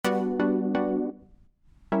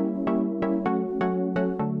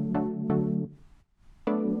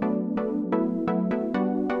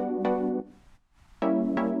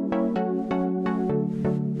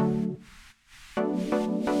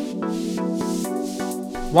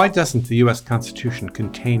Why doesn't the U.S. Constitution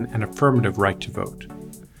contain an affirmative right to vote?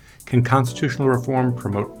 Can constitutional reform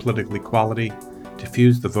promote political equality,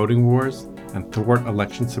 defuse the voting wars, and thwart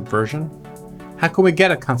election subversion? How can we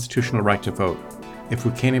get a constitutional right to vote if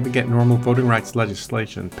we can't even get normal voting rights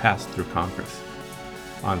legislation passed through Congress?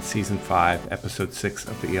 On Season 5, Episode 6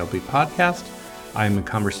 of the ELB Podcast, I am in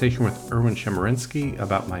conversation with Erwin Chemerinsky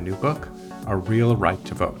about my new book, A Real Right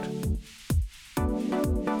to Vote.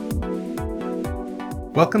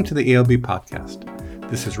 Welcome to the ELB Podcast.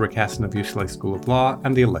 This is Rick Hasen of UCLA School of Law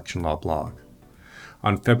and the Election Law blog.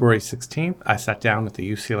 On February 16th, I sat down at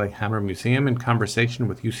the UCLA Hammer Museum in conversation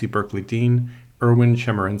with UC Berkeley Dean Erwin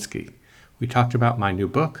Chemerinsky. We talked about my new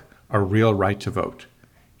book, A Real Right to Vote.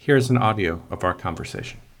 Here's an audio of our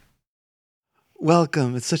conversation.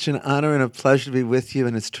 Welcome. It's such an honor and a pleasure to be with you,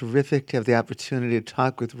 and it's terrific to have the opportunity to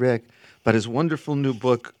talk with Rick about his wonderful new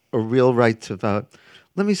book, A Real Right to Vote.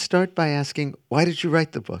 Let me start by asking, why did you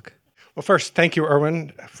write the book? Well, first, thank you,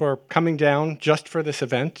 Erwin, for coming down just for this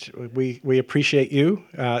event. We appreciate you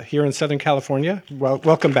here in Southern California. Well,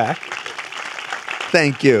 welcome back.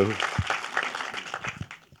 Thank you.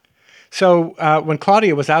 So when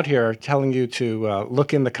Claudia was out here telling you to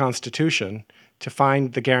look in the Constitution to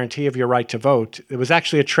find the guarantee of your right to vote, it was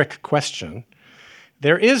actually a trick question.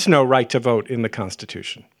 There is no right to vote in the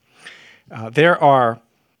Constitution. There are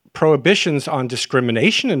prohibitions on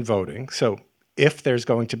discrimination in voting. So if there's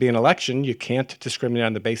going to be an election, you can't discriminate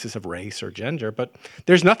on the basis of race or gender, but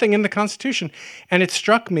there's nothing in the Constitution. And it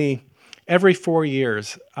struck me every 4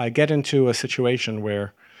 years, I get into a situation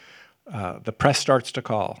where the press starts to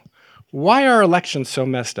call. Why are elections so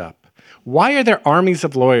messed up? Why are there armies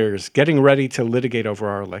of lawyers getting ready to litigate over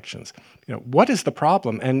our elections? What is the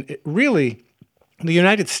problem? And really, the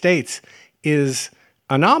United States is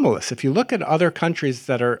anomalous. If you look at other countries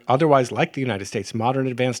that are otherwise like the United States, modern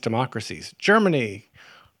advanced democracies, Germany,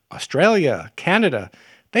 Australia, Canada,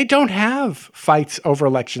 they don't have fights over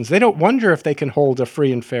elections. They don't wonder if they can hold a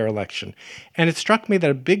free and fair election. And it struck me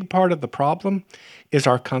that a big part of the problem is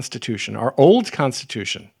our Constitution, our old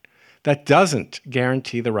Constitution, that doesn't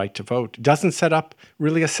guarantee the right to vote, doesn't set up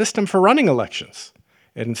really a system for running elections.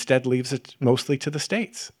 It instead leaves it mostly to the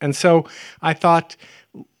states. And so I thought,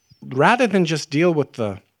 rather than just deal with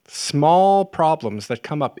the small problems that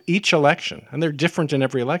come up each election, and they're different in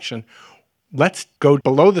every election, let's go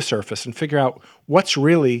below the surface and figure out what's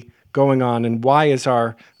really going on and why is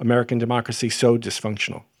our American democracy so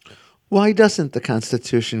dysfunctional. Why doesn't the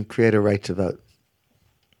Constitution create a right to vote?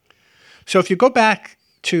 So if you go back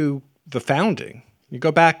to the founding, you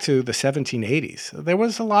go back to the 1780s, there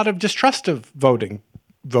was a lot of distrust of voting.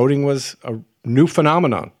 Voting was a new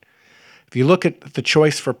phenomenon. If you look at the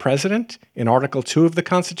choice for president in Article 2 of the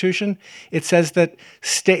Constitution, it says that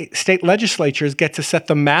state legislatures get to set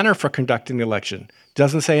the manner for conducting the election.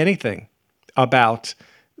 Doesn't say anything about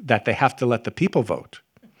that they have to let the people vote.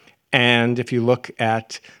 And if you look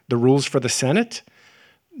at the rules for the Senate,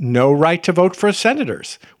 no right to vote for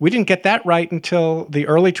senators. We didn't get that right until the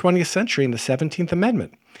early 20th century in the 17th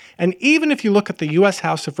Amendment. And even if you look at the U.S.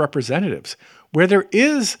 House of Representatives, where there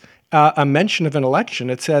is a mention of an election,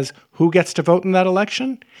 it says who gets to vote in that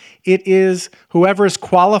election? It is whoever is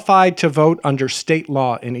qualified to vote under state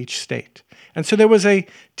law in each state. And so there was a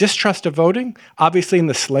distrust of voting. Obviously, in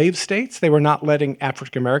the slave states, they were not letting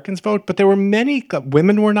African Americans vote, but there were many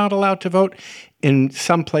women were not allowed to vote. In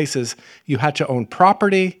some places, you had to own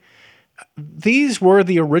property. These were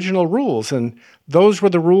the original rules, and those were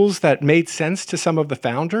the rules that made sense to some of the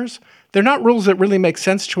founders. They're not rules that really make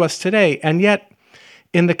sense to us today, and yet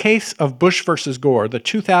in the case of Bush versus Gore, the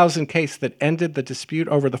 2000 case that ended the dispute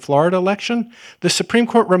over the Florida election, the Supreme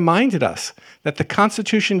Court reminded us that the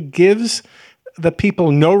Constitution gives the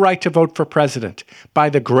people no right to vote for president. By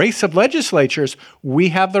the grace of legislatures, we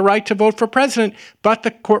have the right to vote for president, but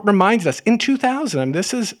the court reminds us in 2000, and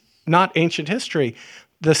this is not ancient history,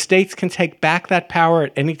 the states can take back that power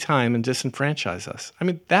at any time and disenfranchise us. I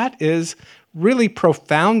mean, that is really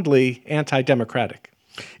profoundly anti-democratic.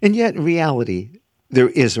 And yet, in reality, there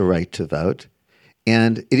is a right to vote,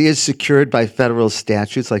 and it is secured by federal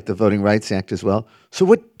statutes like the Voting Rights Act as well. So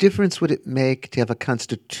what difference would it make to have a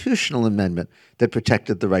constitutional amendment that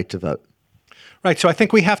protected the right to vote? Right. So I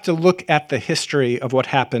think we have to look at the history of what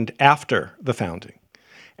happened after the founding.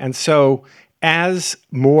 And so as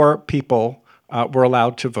more people were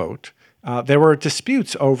allowed to vote, there were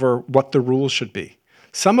disputes over what the rules should be.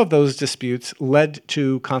 Some of those disputes led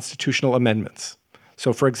to constitutional amendments.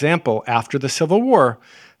 So, for example, after the Civil War,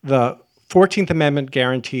 the 14th Amendment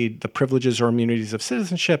guaranteed the privileges or immunities of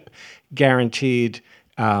citizenship, guaranteed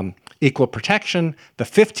equal protection. The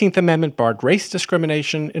 15th Amendment barred race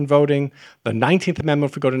discrimination in voting. The 19th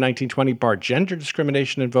Amendment, if we go to 1920, barred gender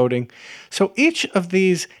discrimination in voting. So each of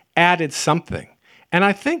these added something. And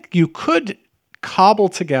I think you could cobble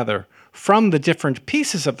together from the different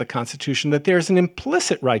pieces of the Constitution that there's an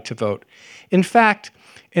implicit right to vote. In fact,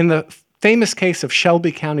 in the famous case of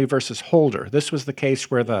Shelby County versus Holder, this was the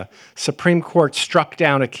case where the Supreme Court struck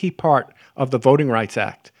down a key part of the Voting Rights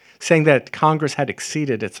Act, saying that Congress had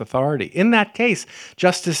exceeded its authority. In that case,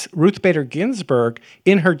 Justice Ruth Bader Ginsburg,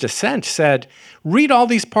 in her dissent, said, read all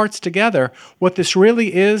these parts together. What this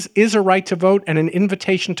really is a right to vote and an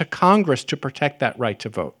invitation to Congress to protect that right to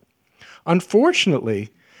vote. Unfortunately,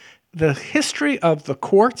 the history of the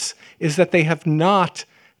courts is that they have not,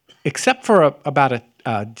 except for about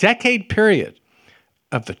a decade period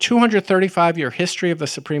of the 235-year history of the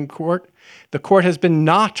Supreme Court, the court has been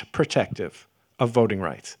not protective of voting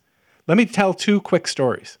rights. Let me tell two quick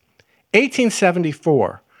stories.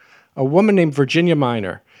 1874, a woman named Virginia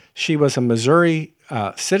Minor, she was a Missouri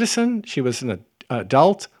citizen. She was an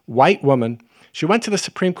adult, white woman. She went to the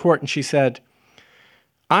Supreme Court and she said,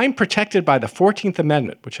 I'm protected by the 14th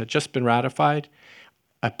Amendment, which had just been ratified.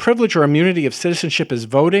 A privilege or immunity of citizenship is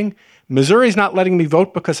voting. Missouri's not letting me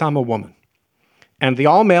vote because I'm a woman. And the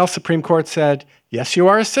all-male Supreme Court said, yes, you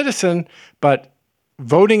are a citizen, but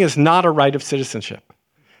voting is not a right of citizenship.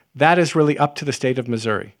 That is really up to the state of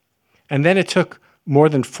Missouri. And then it took more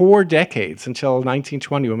than 4 decades until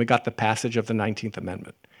 1920 when we got the passage of the 19th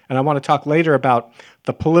Amendment. And I want to talk later about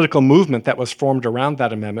the political movement that was formed around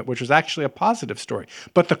that amendment, which was actually a positive story.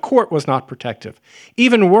 But the court was not protective.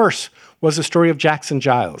 Even worse was the story of Jackson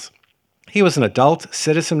Giles. He was an adult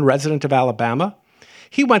citizen resident of Alabama.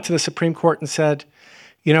 He went to the Supreme Court and said,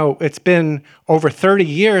 you know, it's been over 30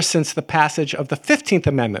 years since the passage of the 15th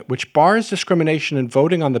Amendment, which bars discrimination in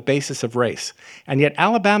voting on the basis of race. And yet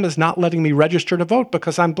Alabama is not letting me register to vote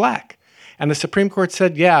because I'm black. And the Supreme Court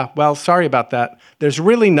said, yeah, well, sorry about that. There's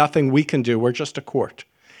really nothing we can do. We're just a court.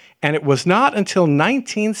 And it was not until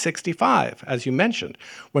 1965, as you mentioned,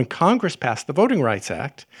 when Congress passed the Voting Rights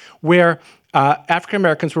Act, where African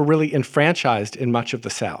Americans were really enfranchised in much of the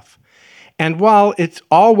South. And while it's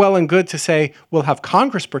all well and good to say we'll have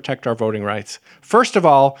Congress protect our voting rights, first of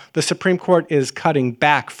all, the Supreme Court is cutting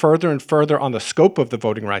back further and further on the scope of the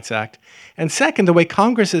Voting Rights Act. And second, the way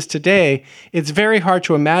Congress is today, it's very hard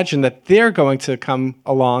to imagine that they're going to come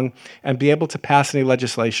along and be able to pass any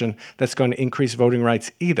legislation that's going to increase voting rights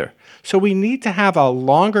either. So we need to have a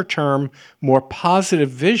longer term, more positive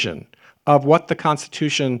vision of what the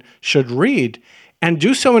Constitution should read, and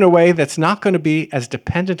do so in a way that's not going to be as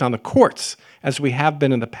dependent on the courts as we have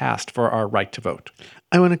been in the past for our right to vote.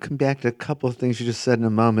 I want to come back to a couple of things you just said in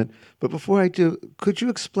a moment. But before I do, could you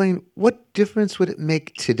explain what difference would it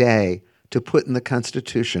make today to put in the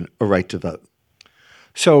Constitution a right to vote?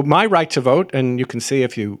 So my right to vote, and you can see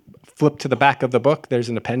if you flip to the back of the book, there's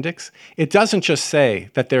an appendix. It doesn't just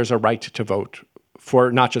say that there's a right to vote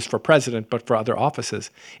for not just for president, but for other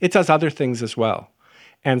offices. It does other things as well.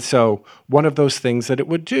 And so one of those things that it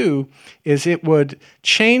would do is it would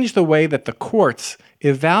change the way that the courts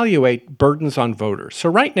evaluate burdens on voters. So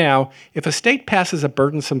right now, if a state passes a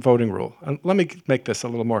burdensome voting rule, and let me make this a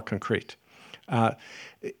little more concrete.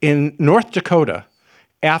 In North Dakota,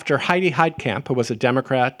 after Heidi Heitkamp, who was a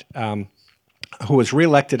Democrat, who was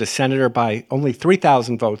reelected as senator by only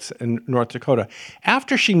 3,000 votes in North Dakota.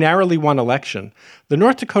 After she narrowly won election, the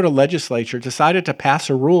North Dakota legislature decided to pass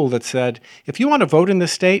a rule that said, if you want to vote in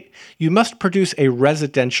this state, you must produce a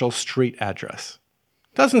residential street address.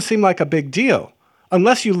 Doesn't seem like a big deal,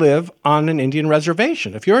 unless you live on an Indian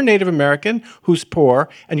reservation. If you're a Native American who's poor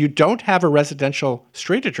and you don't have a residential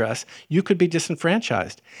street address, you could be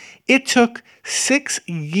disenfranchised. It took 6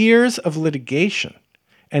 years of litigation.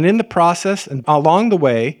 And in the process, and along the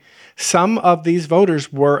way, some of these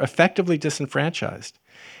voters were effectively disenfranchised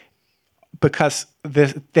because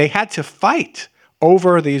they had to fight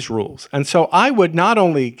over these rules. And so I would not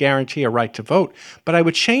only guarantee a right to vote, but I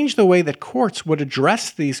would change the way that courts would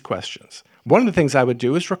address these questions. One of the things I would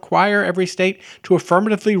do is require every state to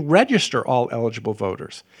affirmatively register all eligible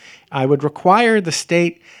voters. I would require the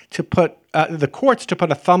state to put the courts to put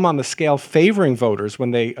a thumb on the scale favoring voters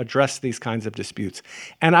when they address these kinds of disputes.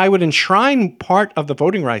 And I would enshrine part of the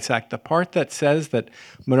Voting Rights Act, the part that says that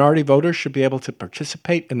minority voters should be able to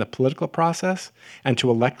participate in the political process and to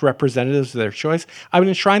elect representatives of their choice. I would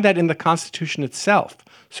enshrine that in the Constitution itself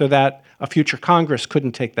so that a future Congress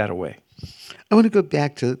couldn't take that away. I want to go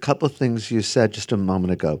back to a couple of things you said just a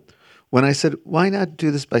moment ago. When I said, why not do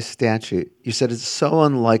this by statute? You said it's so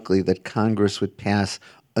unlikely that Congress would pass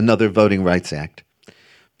another Voting Rights Act.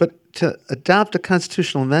 But to adopt a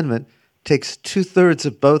constitutional amendment takes 2/3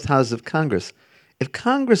 of both houses of Congress. If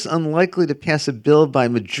Congress is unlikely to pass a bill by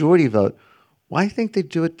majority vote, why think they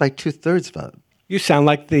do it by 2/3 vote? You sound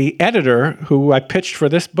like the editor who I pitched for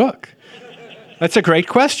this book. That's a great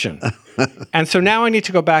question. And so now I need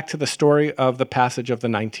to go back to the story of the passage of the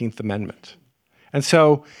 19th Amendment. And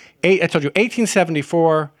so I told you,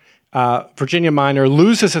 1874, Virginia Minor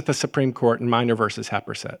loses at the Supreme Court in Minor versus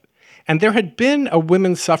Happersett. And there had been a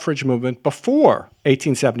women's suffrage movement before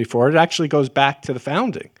 1874. It actually goes back to the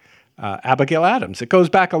founding, Abigail Adams. It goes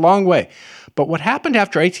back a long way. But what happened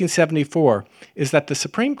after 1874 is that the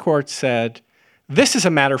Supreme Court said, this is a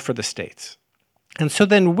matter for the states. And so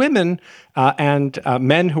then women and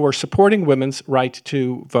men who were supporting women's right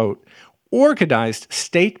to vote organized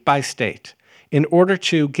state by state in order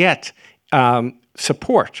to get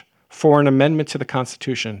support for an amendment to the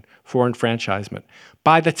Constitution for enfranchisement.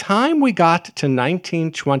 By the time we got to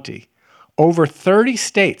 1920, over 30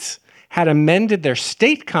 states had amended their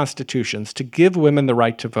state constitutions to give women the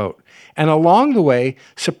right to vote. And along the way,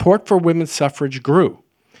 support for women's suffrage grew.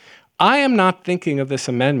 I am not thinking of this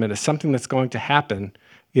amendment as something that's going to happen,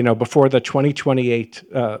 before the 2028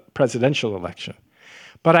 presidential election.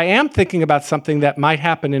 But I am thinking about something that might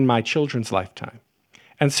happen in my children's lifetime.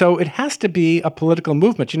 And so it has to be a political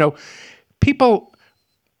movement. People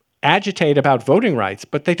agitate about voting rights,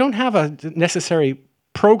 but they don't have a necessary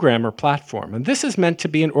program or platform. And this is meant to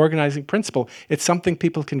be an organizing principle. It's something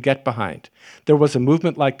people can get behind. There was a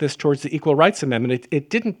movement like this towards the Equal Rights Amendment. It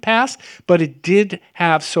didn't pass, but it did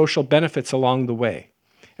have social benefits along the way.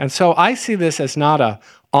 And so I see this as not a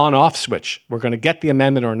on-off switch. We're going to get the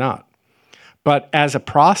amendment or not, but as a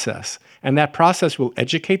process. And that process will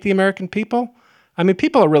educate the American people. I mean,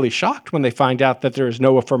 people are really shocked when they find out that there is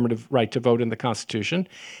no affirmative right to vote in the Constitution.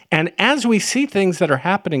 And as we see things that are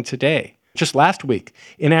happening today, just last week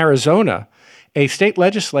in Arizona, a state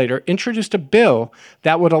legislator introduced a bill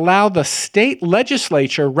that would allow the state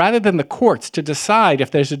legislature, rather than the courts, to decide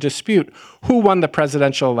if there's a dispute who won the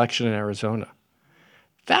presidential election in Arizona.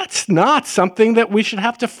 That's not something that we should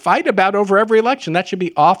have to fight about over every election. That should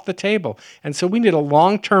be off the table. And so we need a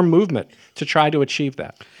long-term movement to try to achieve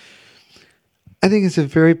that. I think it's a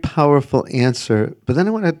very powerful answer, but then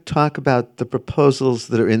I want to talk about the proposals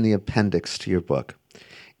that are in the appendix to your book.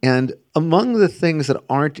 And among the things that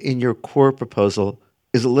aren't in your core proposal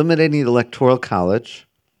is eliminating the Electoral College,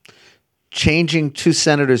 changing 2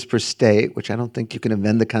 senators per state, which I don't think you can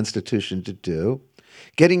amend the Constitution to do,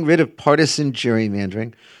 getting rid of partisan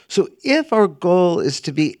gerrymandering. So if our goal is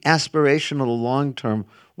to be aspirational long-term,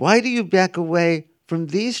 why do you back away from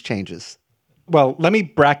these changes? Well, let me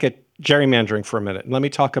bracket gerrymandering for a minute. Let me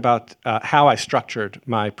talk about how I structured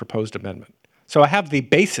my proposed amendment. So I have the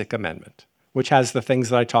basic amendment, which has the things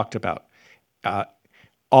that I talked about.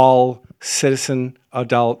 All citizen,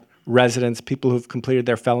 adult, residents, people who've completed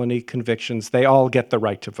their felony convictions, they all get the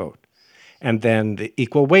right to vote. And then the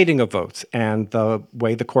equal weighting of votes and the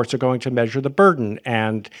way the courts are going to measure the burden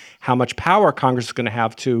and how much power Congress is going to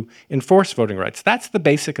have to enforce voting rights. That's the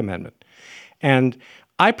basic amendment. And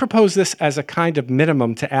I propose this as a kind of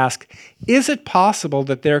minimum to ask, is it possible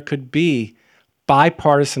that there could be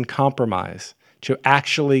bipartisan compromise to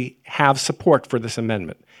actually have support for this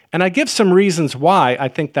amendment? And I give some reasons why I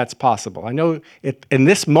think that's possible. I know in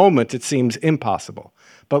this moment it seems impossible,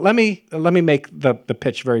 but let me make the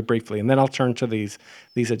pitch very briefly, and then I'll turn to these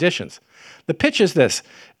additions. The pitch is this: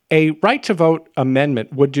 a right to vote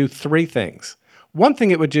amendment would do 3 things. One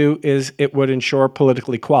thing it would do is it would ensure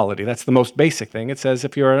political equality. That's the most basic thing. It says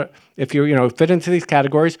if you fit into these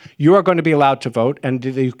categories, you are going to be allowed to vote, and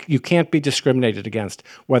you can't be discriminated against,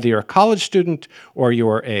 whether you're a college student or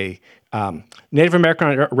you're a Native American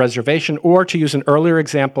on a reservation, or, to use an earlier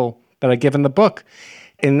example that I give in the book,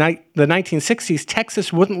 in the 1960s,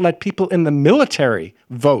 Texas wouldn't let people in the military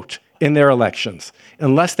vote in their elections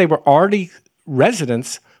unless they were already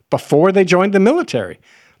residents before they joined the military.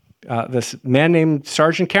 This man named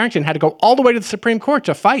Sergeant Carrington had to go all the way to the Supreme Court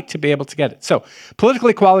to fight to be able to get it. So political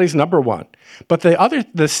equality is number one. But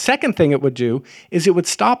the second thing it would do is it would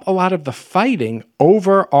stop a lot of the fighting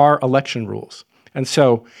over our election rules. And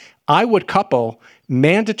so I would couple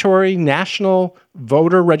mandatory national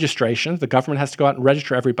voter registration. The government has to go out and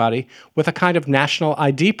register everybody with a kind of national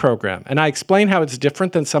ID program. And I explain how it's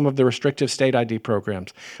different than some of the restrictive state ID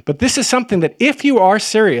programs. But this is something that if you are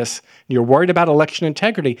serious and you're worried about election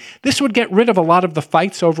integrity, this would get rid of a lot of the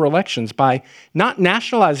fights over elections by not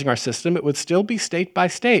nationalizing our system. It would still be state by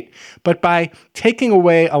state, but by taking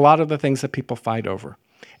away a lot of the things that people fight over.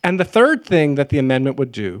 And the third thing that the amendment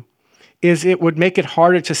would do is it would make it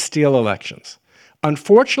harder to steal elections.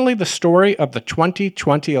 Unfortunately, the story of the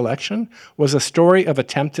 2020 election was a story of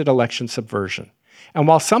attempted election subversion. And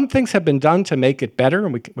while some things have been done to make it better,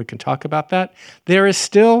 and we can talk about that, there is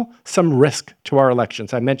still some risk to our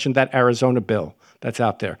elections. I mentioned that Arizona bill that's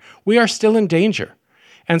out there. We are still in danger.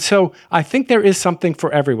 And so I think there is something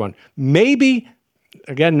for everyone. Maybe,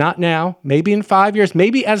 again, not now, maybe in 5 years,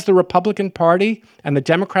 maybe as the Republican Party and the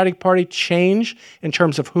Democratic Party change in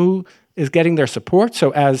terms of who is getting their support.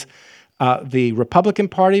 So as the Republican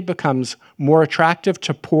Party becomes more attractive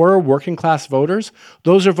to poorer working class voters,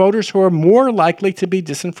 those are voters who are more likely to be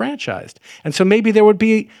disenfranchised. And so maybe there would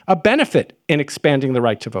be a benefit in expanding the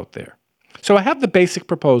right to vote there. So I have the basic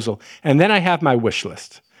proposal, and then I have my wish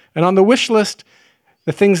list. And on the wish list,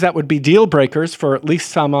 the things that would be deal breakers for at least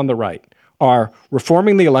some on the right are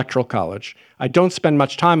reforming the Electoral College. I don't spend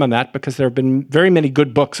much time on that because there have been very many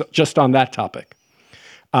good books just on that topic.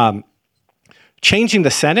 Changing the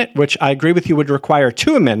Senate, which I agree with you would require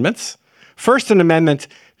 2 amendments. First, an amendment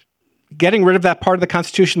getting rid of that part of the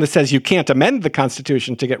Constitution that says you can't amend the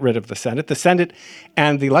Constitution to get rid of the Senate. The Senate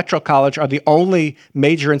and the Electoral College are the only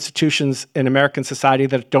major institutions in American society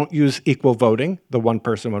that don't use equal voting, the one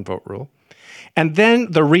person, one vote rule. And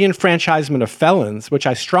then the reenfranchisement of felons, which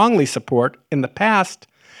I strongly support. In the past,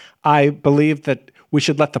 I believe that we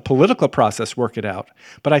should let the political process work it out.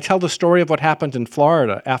 But I tell the story of what happened in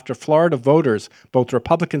Florida after Florida voters, both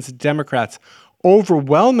Republicans and Democrats,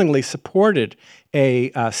 overwhelmingly supported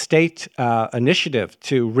a state initiative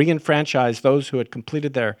to reenfranchise those who had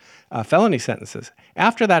completed their felony sentences.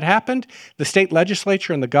 After that happened, the state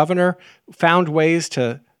legislature and the governor found ways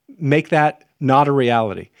to make that not a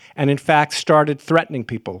reality, and in fact started threatening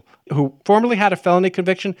people who formerly had a felony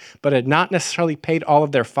conviction but had not necessarily paid all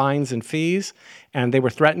of their fines and fees, and they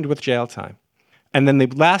were threatened with jail time. And then the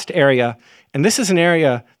last area, and this is an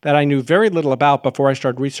area that I knew very little about before I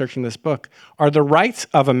started researching this book, are the rights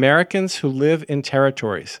of Americans who live in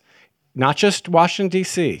territories, not just Washington,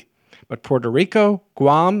 D.C., but Puerto Rico,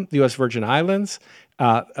 Guam, the U.S. Virgin Islands,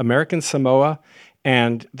 American Samoa.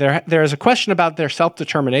 And there is a question about their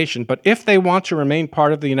self-determination, but if they want to remain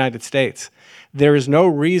part of the United States, there is no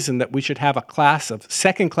reason that we should have a class of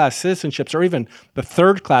second-class citizenships or even the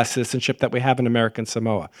third-class citizenship that we have in American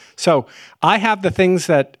Samoa. So I have the things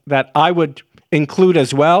that I would include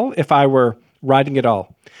as well if I were writing it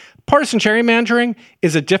all. Partisan gerrymandering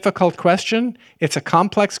is a difficult question. It's a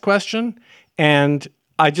complex question, and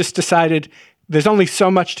I just decided there's only so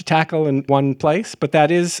much to tackle in one place, but that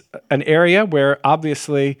is an area where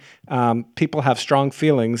obviously people have strong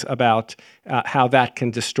feelings about how that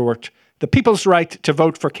can distort the people's right to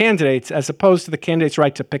vote for candidates as opposed to the candidates'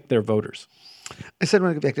 right to pick their voters. I said I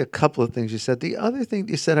want to get back to a couple of things you said. The other thing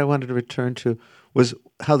you said I wanted to return to was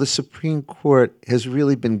how the Supreme Court has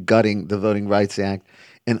really been gutting the Voting Rights Act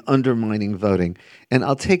and undermining voting. And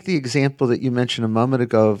I'll take the example that you mentioned a moment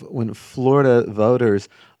ago of when Florida voters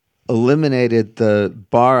eliminated the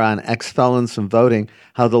bar on ex-felons from voting,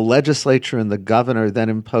 how the legislature and the governor then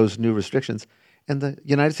imposed new restrictions. And the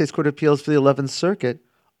United States Court of Appeals for the 11th Circuit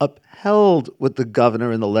upheld what the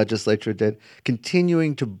governor and the legislature did,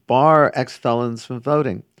 continuing to bar ex-felons from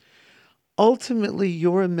voting. Ultimately,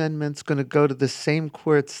 your amendment's going to go to the same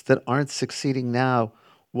courts that aren't succeeding now.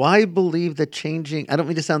 Why believe that changing, I don't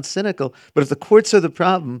mean to sound cynical, but if the courts are the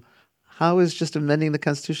problem, how is just amending the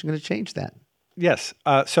Constitution going to change that? Yes.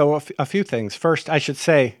 So a few things. First, I should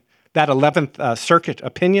say that 11th Circuit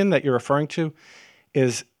opinion that you're referring to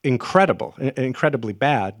is incredibly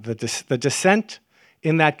bad. The dissent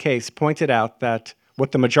in that case pointed out that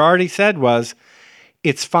what the majority said was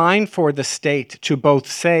it's fine for the state to both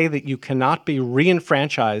say that you cannot be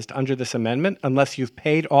reenfranchised under this amendment unless you've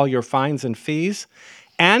paid all your fines and fees,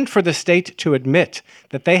 and for the state to admit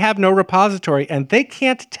that they have no repository and they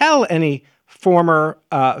can't tell any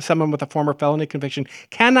someone with a former felony conviction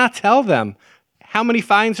cannot tell them how many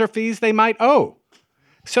fines or fees they might owe.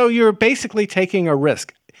 So you're basically taking a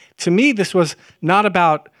risk. To me, this was not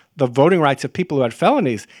about the voting rights of people who had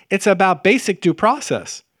felonies. It's about basic due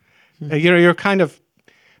process. Mm-hmm. You're kind of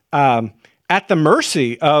at the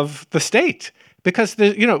mercy of the state because,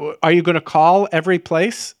 are you going to call every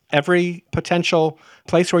potential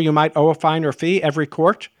place where you might owe a fine or fee, every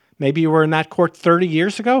court? Maybe you were in that court 30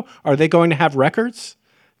 years ago. Are they going to have records?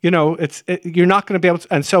 You're not going to be able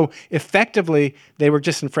to. And so effectively, they were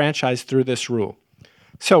disenfranchised through this rule.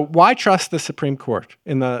 So why trust the Supreme Court?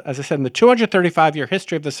 As I said, in the 235-year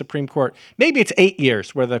history of the Supreme Court, maybe it's 8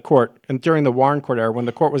 years where the court, and during the Warren Court era, when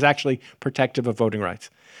the court was actually protective of voting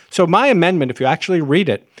rights. So my amendment, if you actually read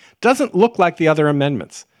it, doesn't look like the other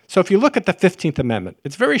amendments. So if you look at the 15th Amendment,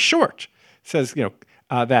 it's very short. It says,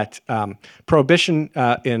 prohibition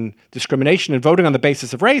in discrimination and voting on the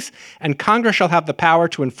basis of race, and Congress shall have the power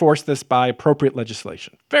to enforce this by appropriate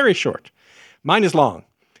legislation. Very short. Mine is long,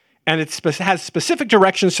 and it has specific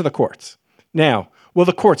directions to the courts. Now, will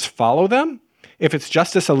the courts follow them? If it's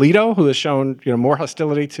Justice Alito, who has shown more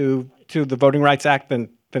hostility to the Voting Rights Act than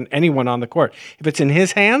anyone on the court, if it's in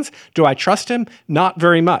his hands, do I trust him? Not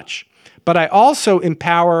very much. But I also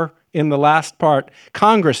empower, in the last part,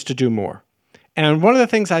 Congress to do more. And one of the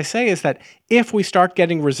things I say is that if we start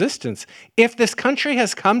getting resistance, if this country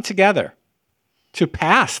has come together to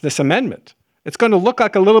pass this amendment, it's going to look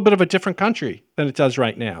like a little bit of a different country than it does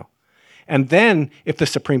right now. And then if the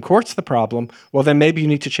Supreme Court's the problem, well, then maybe you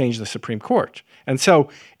need to change the Supreme Court. And so,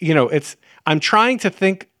 I'm trying to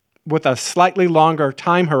think with a slightly longer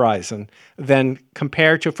time horizon than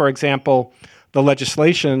compared to, for example, the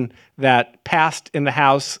legislation that passed in the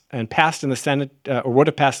House and passed in the Senate, or would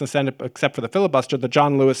have passed in the Senate except for the filibuster, the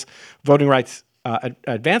John Lewis Voting Rights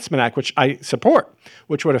Advancement Act, which I support,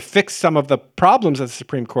 which would have fixed some of the problems that the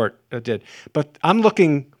Supreme Court did. But I'm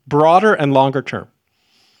looking broader and longer term.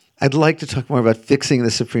 I'd like to talk more about fixing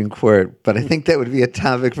the Supreme Court, but I think that would be a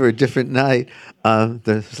topic for a different night.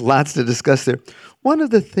 There's lots to discuss there. One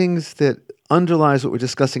of the things that underlies what we're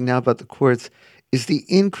discussing now about the courts is the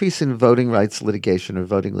increase in voting rights litigation or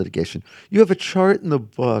voting litigation. You have a chart in the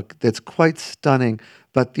book that's quite stunning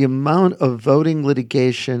about the amount of voting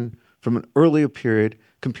litigation from an earlier period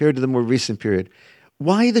compared to the more recent period.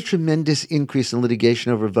 Why the tremendous increase in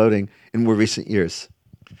litigation over voting in more recent years?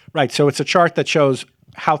 Right. So it's a chart that shows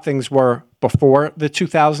how things were before the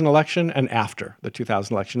 2000 election and after the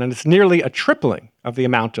 2000 election. And it's nearly a tripling of the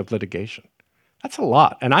amount of litigation. That's a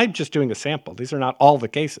lot. And I'm just doing a sample. These are not all the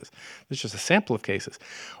cases. This is just a sample of cases.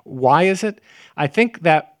 Why is it? I think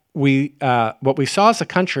that what we saw as a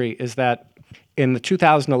country is that in the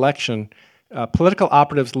 2000 election, political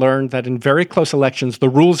operatives learned that in very close elections, the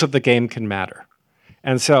rules of the game can matter.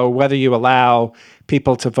 And so whether you allow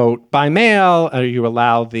people to vote by mail or you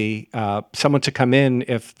allow someone to come in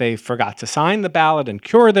if they forgot to sign the ballot and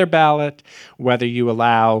cure their ballot, whether you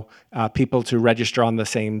allow people to register on the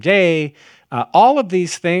same day, all of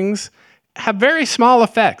these things have very small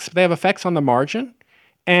effects. They have effects on the margin.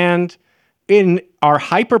 And in our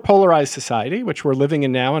hyper-polarized society, which we're living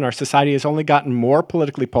in now, and our society has only gotten more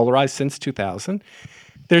politically polarized since 2000,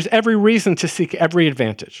 there's every reason to seek every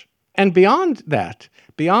advantage. And beyond that,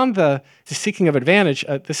 beyond the seeking of advantage,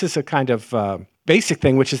 this is a kind of basic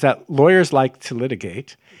thing, which is that lawyers like to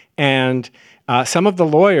litigate. And some of the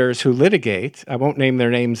lawyers who litigate, I won't name their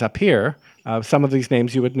names up here, some of these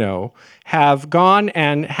names you would know, have gone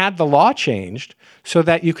and had the law changed so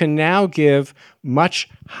that you can now give much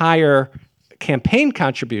higher campaign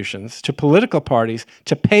contributions to political parties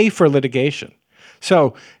to pay for litigation.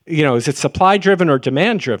 So, is it supply-driven or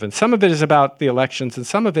demand-driven? Some of it is about the elections, and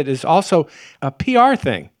some of it is also a PR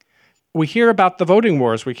thing. We hear about the voting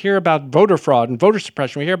wars. We hear about voter fraud and voter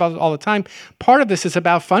suppression. We hear about it all the time. Part of this is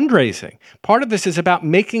about fundraising. Part of this is about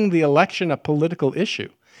making the election a political issue.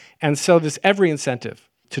 And so there's every incentive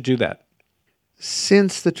to do that.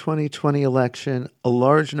 Since the 2020 election, a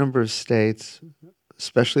large number of states,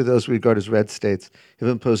 especially those we regard as red states, have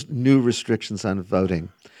imposed new restrictions on voting.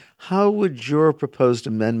 How would your proposed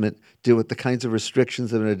amendment deal with the kinds of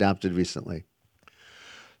restrictions that have been adopted recently?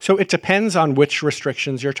 So it depends on which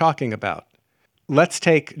restrictions you're talking about. Let's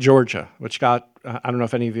take Georgia, which got, I don't know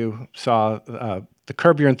if any of you saw the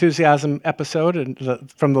Curb Your Enthusiasm episode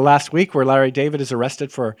from the last week where Larry David is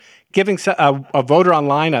arrested for giving a voter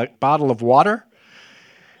online a bottle of water.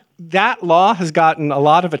 That law has gotten a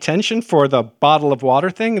lot of attention for the bottle of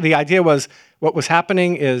water thing. The idea was what was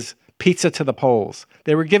happening is pizza to the polls.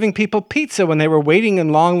 They were giving people pizza when they were waiting in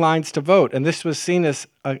long lines to vote, and this was seen as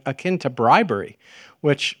akin to bribery,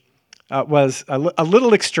 which was a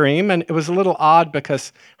little extreme, and it was a little odd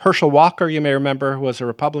because Herschel Walker, you may remember, who was a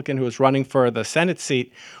Republican who was running for the Senate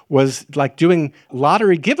seat, was like doing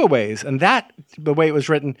lottery giveaways, and that, the way it was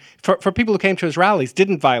written, for people who came to his rallies,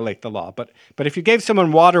 didn't violate the law. But if you gave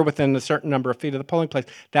someone water within a certain number of feet of the polling place,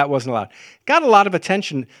 that wasn't allowed. Got a lot of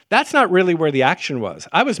attention. That's not really where the action was.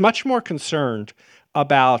 I was much more concerned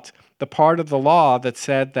about the part of the law that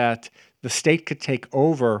said that the state could take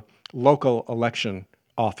over local election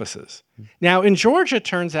offices. Now, in Georgia, it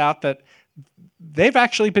turns out that they've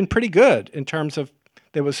actually been pretty good in terms of,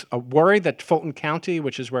 there was a worry that Fulton County,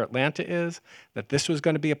 which is where Atlanta is, that this was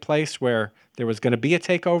going to be a place where there was going to be a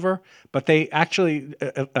takeover. But they actually,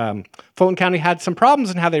 Fulton County had some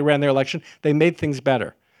problems in how they ran their election. They made things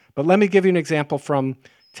better. But let me give you an example from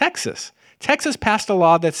Texas. Texas passed a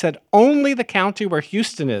law that said only the county where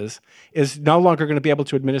Houston is no longer going to be able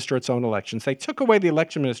to administer its own elections. They took away the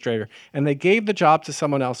election administrator and they gave the job to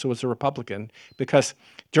someone else who was a Republican, because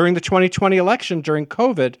during the 2020 election, during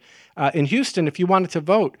COVID, in Houston, if you wanted to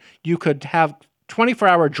vote, you could have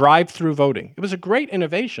 24-hour drive-through voting. It was a great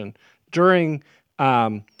innovation during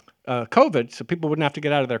COVID, so people wouldn't have to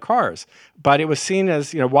get out of their cars. But it was seen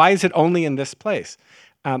as, why is it only in this place?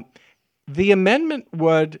 The amendment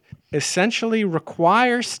would essentially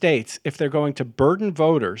require states, if they're going to burden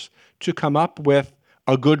voters, to come up with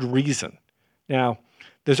a good reason. Now,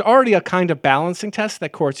 there's already a kind of balancing test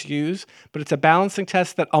that courts use, but it's a balancing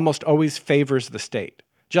test that almost always favors the state.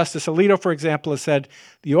 Justice Alito, for example, has said,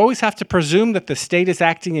 you always have to presume that the state is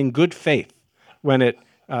acting in good faith when it,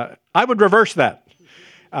 I would reverse that.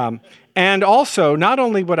 And also, not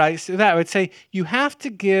only would I say that, I would say you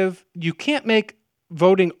can't make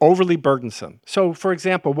voting overly burdensome. So, for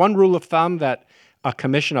example, one rule of thumb that a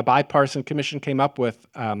bipartisan commission came up with,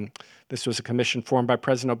 this was a commission formed by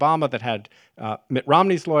President Obama that had Mitt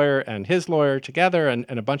Romney's lawyer and his lawyer together and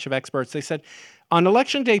a bunch of experts. They said, on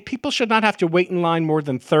election day, people should not have to wait in line more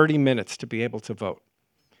than 30 minutes to be able to vote.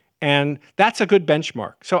 And that's a good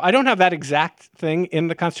benchmark. So I don't have that exact thing in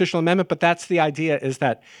the constitutional amendment, but that's the idea, is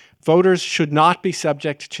that voters should not be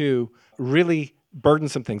subject to really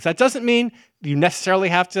burdensome things. That doesn't mean you necessarily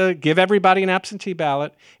have to give everybody an absentee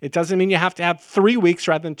ballot. It doesn't mean you have to have 3 weeks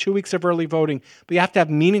rather than 2 weeks of early voting, but you have to have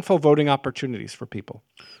meaningful voting opportunities for people.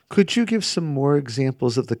 Could you give some more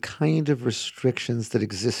examples of the kind of restrictions that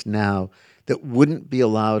exist now that wouldn't be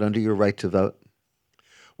allowed under your right to vote?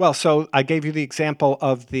 Well, so I gave you the example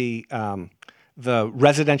of the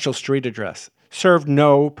residential street address. Served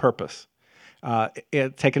no purpose.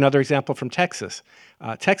 Take another example from Texas.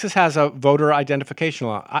 Texas has a voter identification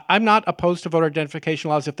law. I'm not opposed to voter identification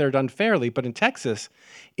laws if they're done fairly, but in Texas,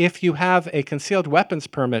 if you have a concealed weapons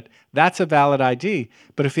permit, that's a valid ID.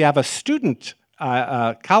 But if you have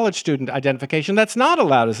a college student identification, that's not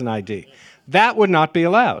allowed as an ID. That would not be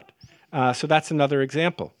allowed. So that's another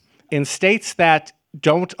example. In states that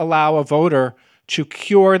don't allow a voter to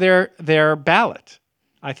cure their ballot,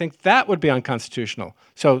 I think that would be unconstitutional.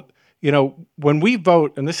 So, when we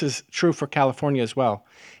vote, and this is true for California as well,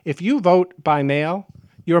 if you vote by mail,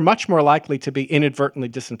 you're much more likely to be inadvertently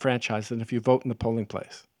disenfranchised than if you vote in the polling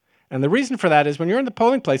place. And the reason for that is when you're in the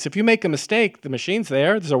polling place, if you make a mistake, the machine's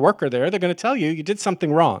there's a worker there, they're going to tell you did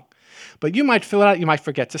something wrong. But you might fill it out, you might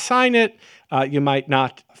forget to sign it, you might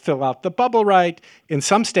not fill out the bubble right. In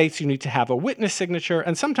some states, you need to have a witness signature,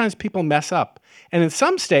 and sometimes people mess up. And in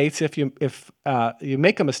some states, if you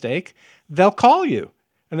make a mistake, they'll call you.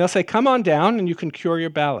 And they'll say, come on down and you can cure your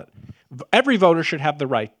ballot. Every voter should have the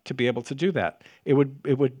right to be able to do that. It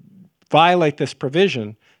would violate this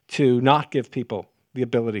provision to not give people the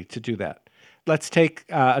ability to do that. Let's take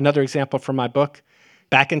another example from my book.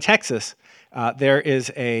 Back in Texas, there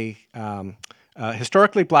is a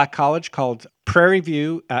historically black college called Prairie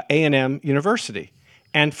View A&M University.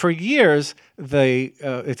 And for years,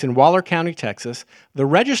 it's in Waller County, Texas. The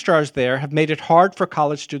registrars there have made it hard for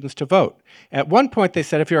college students to vote. At one point, they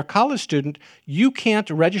said, if you're a college student, you can't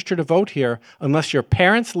register to vote here unless your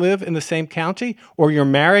parents live in the same county or you're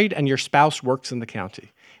married and your spouse works in the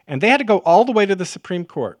county. And they had to go all the way to the Supreme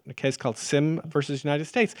Court, in a case called Sim versus United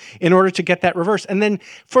States, in order to get that reversed. And then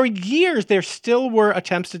for years, there still were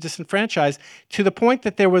attempts to disenfranchise, to the point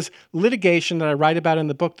that there was litigation that I write about in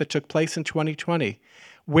the book that took place in 2020,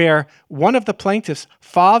 where one of the plaintiffs'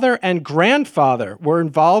 father and grandfather were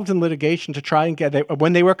involved in litigation to try and get,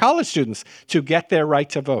 when they were college students, to get their right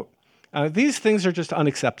to vote. These things are just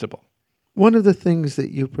unacceptable. One of the things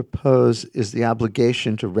that you propose is the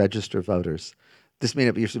obligation to register voters. This may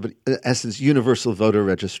not be useful, but in essence, universal voter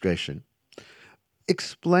registration.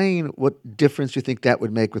 Explain what difference you think that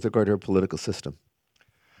would make with regard to our political system.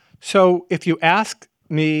 So if you ask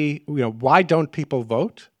me, why don't people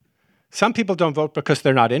vote? Some people don't vote because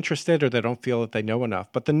they're not interested or they don't feel that they know enough.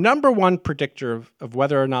 But the number one predictor of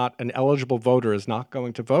whether or not an eligible voter is not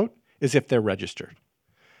going to vote is if they're registered.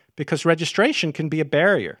 Because registration can be a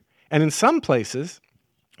barrier. And in some places,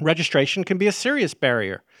 registration can be a serious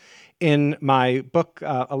barrier. In my book,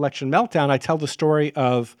 Election Meltdown, I tell the story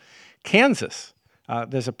of Kansas.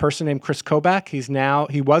 There's a person named Chris Kobach.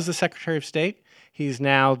 He was the Secretary of State. He's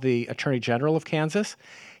now the Attorney General of Kansas.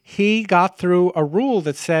 He got through a rule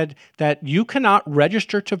that said that you cannot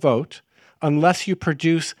register to vote unless you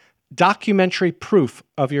produce documentary proof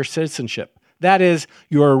of your citizenship. That is,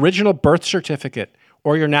 your original birth certificate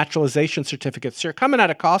or your naturalization certificate. So you're coming out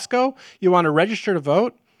of Costco, you want to register to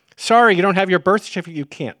vote? Sorry, you don't have your birth certificate, you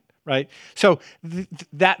can't. right? So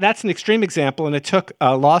that's an extreme example, and it took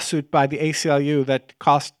a lawsuit by the ACLU that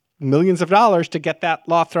cost millions of dollars to get that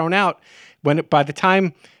law thrown out. By the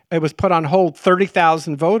time it was put on hold,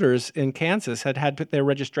 30,000 voters in Kansas had their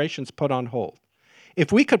registrations put on hold.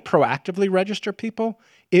 If we could proactively register people,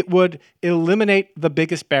 it would eliminate the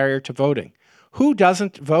biggest barrier to voting. Who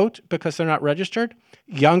doesn't vote because they're not registered?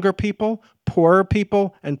 Younger people, poorer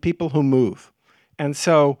people, and people who move. And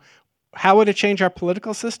so how would it change our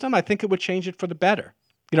political system? I think it would change it for the better.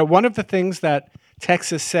 One of the things that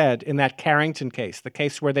Texas said in that Carrington case, the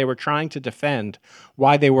case where they were trying to defend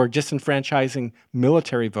why they were disenfranchising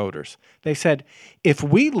military voters, they said, if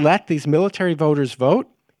we let these military voters vote,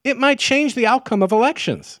 it might change the outcome of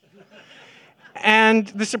elections. And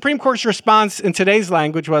the Supreme Court's response in today's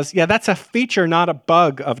language was, yeah, that's a feature, not a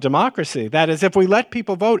bug of democracy. That is, if we let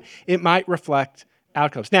people vote, it might reflect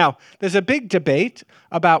outcomes. Now, there's a big debate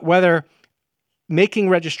about whether making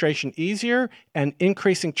registration easier and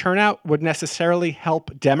increasing turnout would necessarily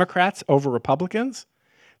help Democrats over Republicans.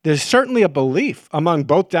 There's certainly a belief among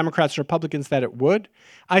both Democrats and Republicans that it would.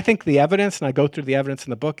 I think the evidence, and I go through the evidence in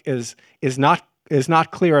the book, is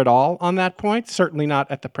not clear at all on that point, certainly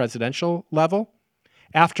not at the presidential level.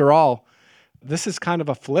 After all, this is kind of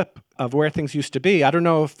a flip of where things used to be. I don't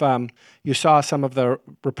know if you saw some of the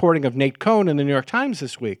reporting of Nate Cohn in the New York Times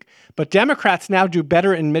this week, but Democrats now do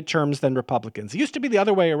better in midterms than Republicans. It used to be the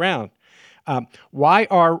other way around. Why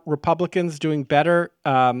are Republicans doing better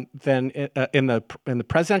than in the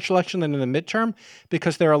presidential election than in the midterm?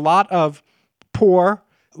 Because there are a lot of poor,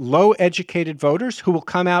 low-educated voters who will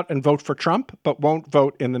come out and vote for Trump but won't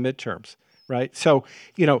vote in the midterms. Right? So,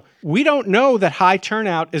 we don't know that high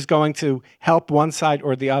turnout is going to help one side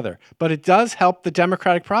or the other, but it does help the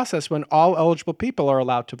democratic process when all eligible people are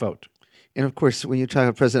allowed to vote. And of course, when you talk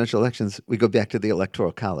about presidential elections, we go back to the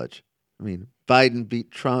Electoral College. I mean, Biden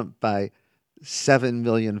beat Trump by 7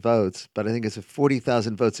 million votes, but I think it's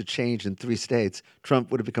 40,000 votes had changed in 3 states.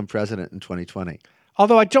 Trump would have become president in 2020.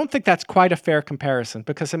 Although I don't think that's quite a fair comparison,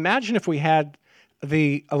 because imagine if we had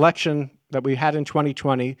the election that we had in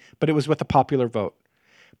 2020, but it was with a popular vote.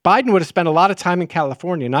 Biden would have spent a lot of time in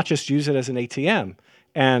California, not just use it as an ATM.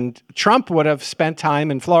 And Trump would have spent time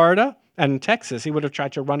in Florida and in Texas. He would have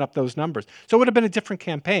tried to run up those numbers. So it would have been a different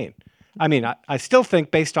campaign. I mean, I still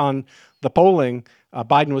think based on the polling,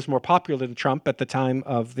 Biden was more popular than Trump at the time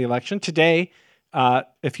of the election. Today,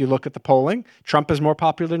 if you look at the polling, Trump is more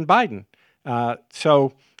popular than Biden. Yeah,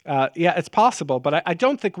 it's possible, but I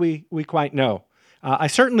don't think we quite know. I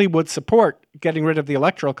certainly would support getting rid of the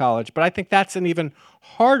Electoral College, but I think that's an even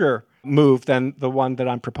harder move than the one that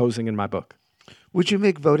I'm proposing in my book. Would you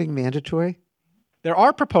make voting mandatory? There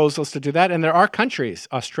are proposals to do that, and there are countries,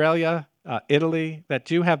 Australia, Italy, that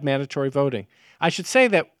do have mandatory voting. I should say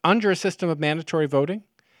that under a system of mandatory voting,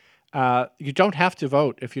 you don't have to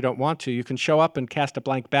vote if you don't want to. You can show up and cast a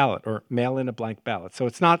blank ballot or mail in a blank ballot. So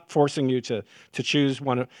it's not forcing you to choose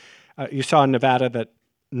one. You saw in Nevada that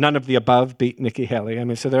none of the above beat Nikki Haley. I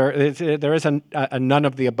mean, so there is a none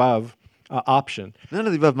of the above option. None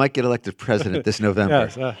of the above might get elected president this November.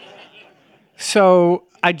 Yes. So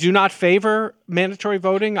I do not favor mandatory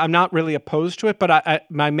voting. I'm not really opposed to it, but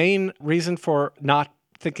my main reason for not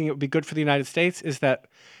thinking it would be good for the United States is that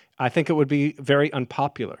I think it would be very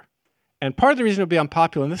unpopular. And part of the reason it would be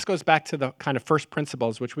unpopular, and this goes back to the kind of first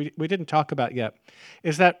principles, which we didn't talk about yet,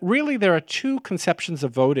 is that really there are 2 conceptions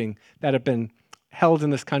of voting that have been held in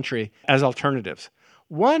this country as alternatives.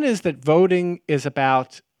 One is that voting is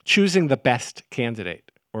about choosing the best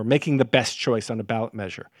candidate or making the best choice on a ballot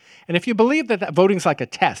measure. And if you believe that voting's like a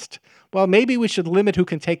test, well, maybe we should limit who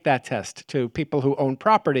can take that test to people who own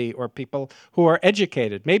property or people who are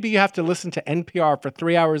educated. Maybe you have to listen to NPR for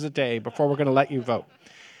 3 hours a day before we're going to let you vote.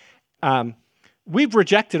 We've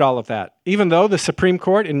rejected all of that, even though the Supreme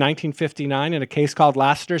Court in 1959 in a case called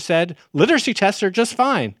Lassiter said literacy tests are just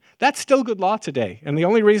fine. That's still good law today. And the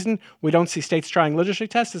only reason we don't see states trying literacy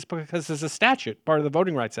tests is because there's a statute, part of the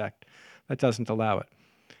Voting Rights Act, that doesn't allow it.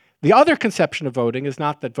 The other conception of voting is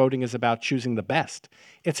not that voting is about choosing the best.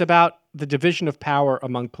 It's about the division of power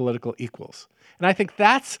among political equals. And I think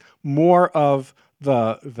that's more of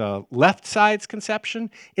the left side's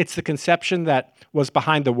conception. It's the conception that was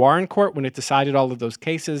behind the Warren Court when it decided all of those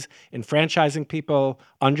cases, enfranchising people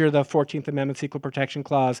under the 14th Amendment's Equal Protection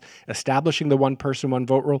Clause, establishing the one-person,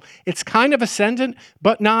 one-vote rule. It's kind of ascendant,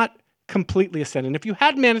 but not completely ascendant. If you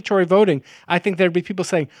had mandatory voting, I think there'd be people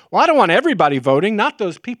saying, well, I don't want everybody voting, not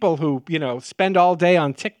those people who, spend all day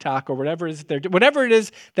on TikTok or whatever it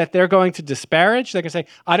is that they're going to disparage. They can say,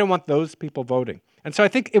 I don't want those people voting. And so I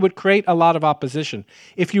think it would create a lot of opposition.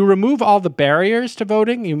 If you remove all the barriers to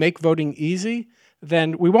voting, you make voting easy,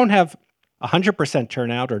 then we won't have 100%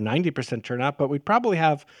 turnout or 90% turnout, but we'd probably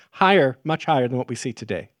have much higher than what we see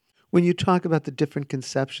today. When you talk about the different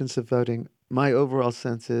conceptions of voting, my overall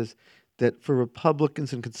sense is that for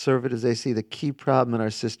Republicans and conservatives, they see the key problem in our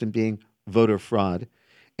system being voter fraud.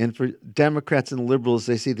 And for Democrats and liberals,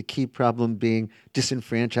 they see the key problem being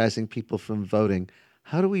disenfranchising people from voting.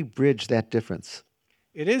 How do we bridge that difference?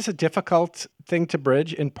 It is a difficult thing to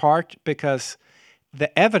bridge, in part because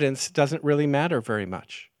the evidence doesn't really matter very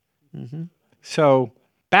much. Mm-hmm. So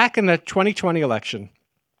back in the 2020 election,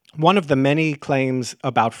 one of the many claims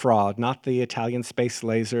about fraud, not the Italian space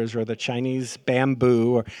lasers or the Chinese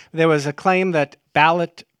bamboo, there was a claim that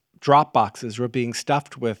ballot drop boxes were being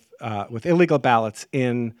stuffed with illegal ballots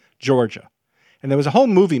in Georgia. And there was a whole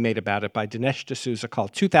movie made about it by Dinesh D'Souza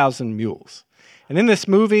called 2000 Mules. And in this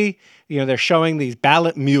movie, they're showing these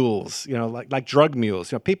ballot mules, like drug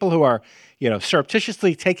mules, people who are,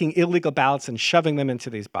 surreptitiously taking illegal ballots and shoving them into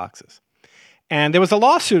these boxes. And there was a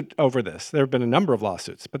lawsuit over this. There have been a number of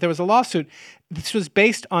lawsuits, but there was a lawsuit. This was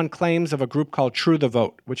based on claims of a group called True the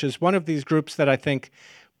Vote, which is one of these groups that I think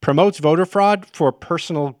promotes voter fraud for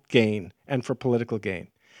personal gain and for political gain.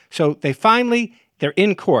 So they're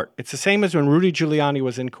in court. It's the same as when Rudy Giuliani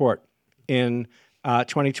was in court in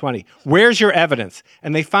 2020. Where's your evidence?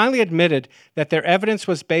 And they finally admitted that their evidence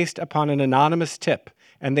was based upon an anonymous tip,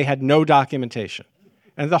 and they had no documentation.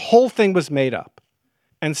 And the whole thing was made up.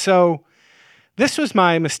 And so this was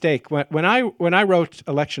my mistake. When I wrote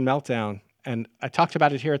Election Meltdown, and I talked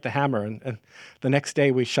about it here at the Hammer, and the next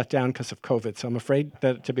day we shut down because of COVID, so I'm afraid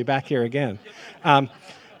to be back here again.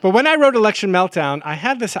 But when I wrote Election Meltdown, I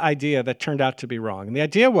had this idea that turned out to be wrong. And the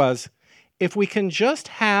idea was, if we can just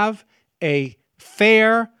have a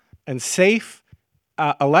fair and safe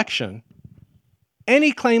election,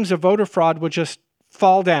 any claims of voter fraud would just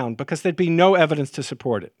fall down because there'd be no evidence to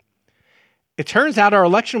support it. It turns out our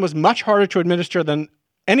election was much harder to administer than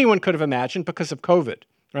anyone could have imagined because of COVID,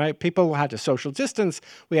 right? People had to social distance.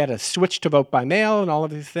 We had to switch to vote by mail and all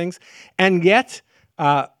of these things. And yet,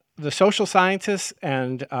 the social scientists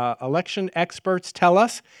and election experts tell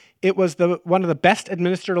us it was one of the best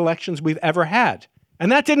administered elections we've ever had.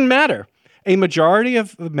 And that didn't matter. A majority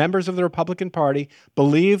of the members of the Republican Party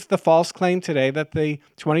believe the false claim today that the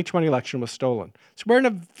 2020 election was stolen. So we're in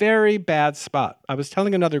a very bad spot. I was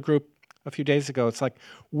telling another group a few days ago, it's like,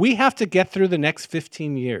 we have to get through the next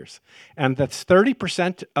 15 years. And that's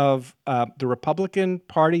 30% of the Republican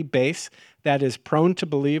Party base that is prone to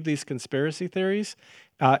believe these conspiracy theories.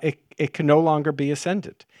 It can no longer be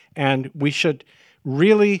ascended. And we should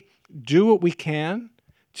really do what we can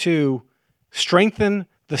to strengthen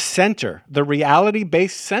the center, the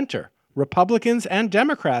reality-based center, Republicans and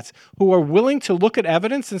Democrats, who are willing to look at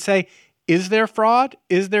evidence and say, is there fraud?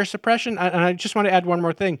 Is there suppression? And I just want to add one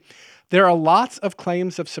more thing. There are lots of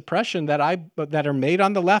claims of suppression that are made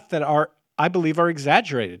on the left that I believe are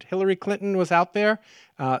exaggerated. Hillary Clinton was out there,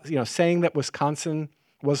 saying that Wisconsin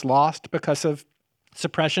was lost because of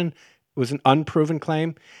suppression. It was an unproven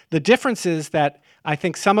claim. The difference is that I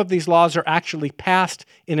think some of these laws are actually passed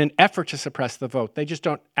in an effort to suppress the vote. They just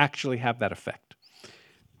don't actually have that effect.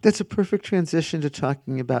 That's a perfect transition to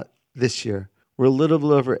talking about this year. We're a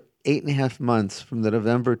little over 8.5 months from the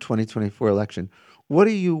November 2024 election. What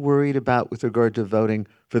are you worried about with regard to voting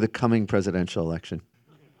for the coming presidential election?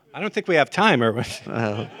 I don't think we have time, Erwin.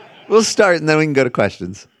 We'll start and then we can go to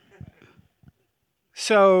questions.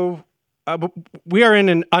 So we are in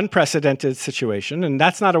an unprecedented situation, and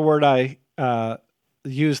that's not a word I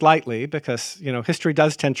use lightly because, history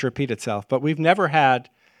does tend to repeat itself. But we've never had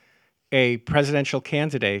a presidential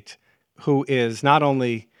candidate who is not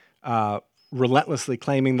only relentlessly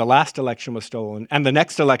claiming the last election was stolen and the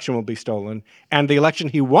next election will be stolen and the election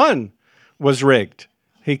he won was rigged,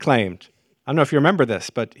 he claimed. I don't know if you remember this,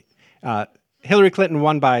 but Hillary Clinton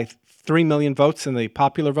won by 3 million votes in the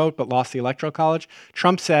popular vote but lost the Electoral College.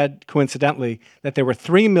 Trump said, coincidentally, that there were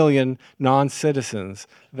 3 million non-citizens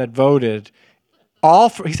that voted all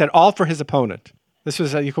for his opponent. This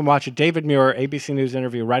was, you can watch a David Muir ABC News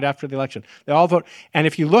interview right after the election. They all vote. And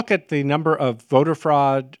if you look at the number of voter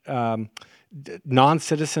fraud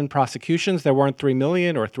non-citizen prosecutions, there weren't 3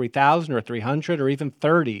 million or 3,000 or 300 or even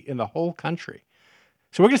 30 in the whole country.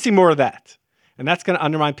 So we're going to see more of that. And that's going to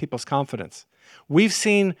undermine people's confidence. We've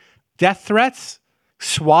seen death threats,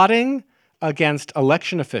 swatting against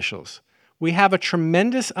election officials. We have a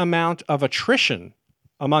tremendous amount of attrition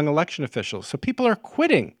among election officials. So people are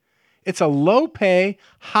quitting. It's a low-pay,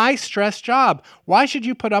 high-stress job. Why should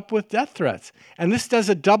you put up with death threats? And this does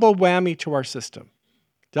a double whammy to our system.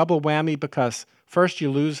 Double whammy because first you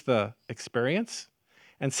lose the experience,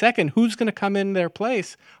 And second, who's going to come in their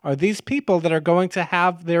place are these people that are going to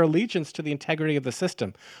have their allegiance to the integrity of the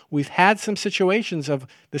system. We've had some situations of,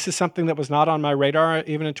 this is something that was not on my radar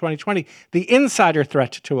even in 2020, the insider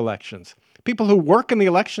threat to elections. People who work in the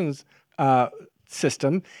elections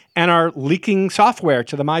system and are leaking software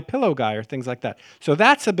to the MyPillow guy or things like that. So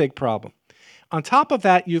that's a big problem. On top of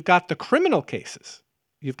that, you've got the criminal cases.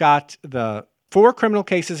 You've got the 4 criminal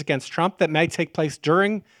cases against Trump that may take place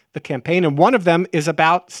during the campaign, and one of them is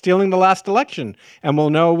about stealing the last election. And we'll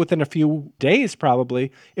know within a few days,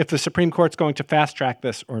 probably, if the Supreme Court's going to fast-track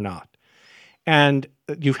this or not. And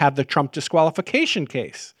you have the Trump disqualification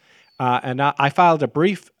case. And I filed a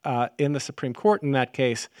brief in the Supreme Court in that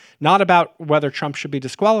case, not about whether Trump should be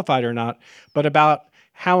disqualified or not, but about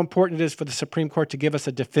how important it is for the Supreme Court to give us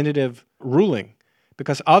a definitive ruling,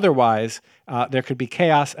 because otherwise there could be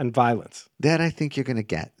chaos and violence. That I think you're going to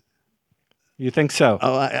get. You think so?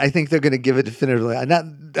 Oh, I think they're going to give it definitively. Not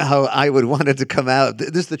how I would want it to come out.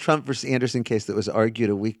 This is the Trump versus Anderson case that was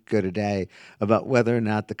argued a week ago today about whether or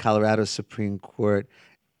not the Colorado Supreme Court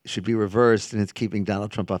should be reversed and it's keeping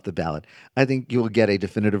Donald Trump off the ballot. I think you'll get a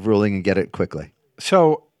definitive ruling and get it quickly.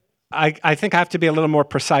 So I think I have to be a little more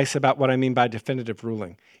precise about what I mean by definitive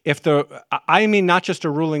ruling. I mean not just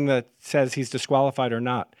a ruling that says he's disqualified or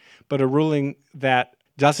not, but a ruling that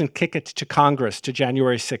doesn't kick it to Congress to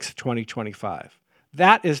January 6th, 2025.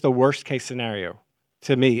 That is the worst case scenario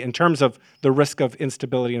to me in terms of the risk of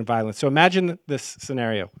instability and violence. So imagine this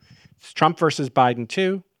scenario. It's Trump versus Biden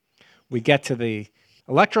 2. We get to the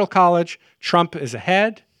Electoral College. Trump is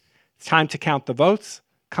ahead. It's time to count the votes.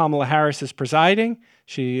 Kamala Harris is presiding.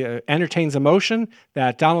 She entertains a motion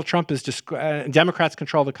that Donald Trump is Democrats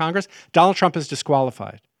control the Congress. Donald Trump is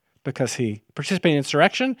disqualified because he participated in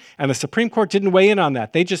insurrection, and the Supreme Court didn't weigh in on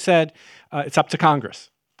that. They just said it's up to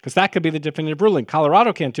Congress, because that could be the definitive ruling.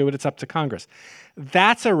 Colorado can't do it. It's up to Congress.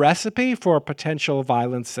 That's a recipe for potential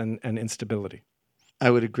violence and instability.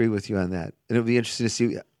 I would agree with you on that. And it'll be interesting to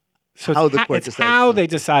see how the court decides. How they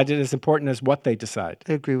decide is as important as what they decide.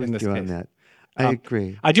 I agree with you on that. I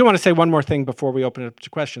agree. I do want to say one more thing before we open it up to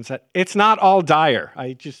questions. That it's not all dire.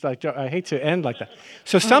 I hate to end like that.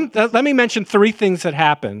 So let me mention 3 things that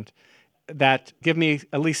happened that give me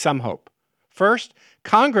at least some hope. First,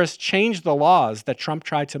 Congress changed the laws that Trump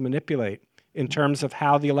tried to manipulate in terms of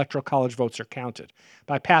how the Electoral College votes are counted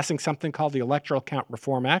by passing something called the Electoral Count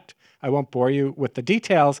Reform Act. I won't bore you with the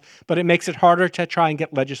details, but it makes it harder to try and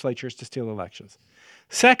get legislatures to steal elections.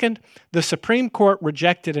 Second, the Supreme Court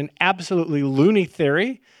rejected an absolutely loony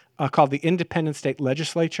theory called the independent state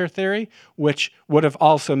legislature theory, which would have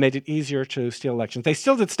also made it easier to steal elections. They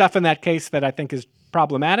still did stuff in that case that I think is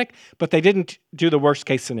problematic, but they didn't do the worst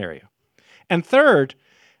case scenario. And third,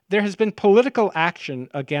 there has been political action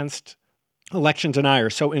against election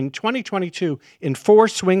deniers. So in 2022, in 4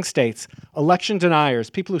 swing states, election deniers,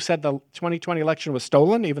 people who said the 2020 election was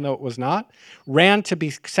stolen, even though it was not, ran to be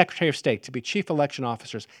Secretary of State, to be chief election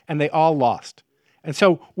officers, and they all lost. And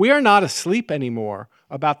so we are not asleep anymore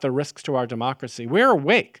about the risks to our democracy. We're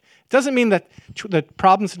awake. It doesn't mean that the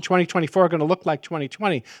problems in 2024 are going to look like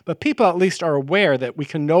 2020, but people at least are aware that we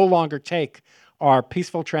can no longer take our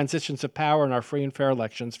peaceful transitions of power and our free and fair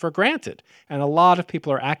elections for granted. And a lot of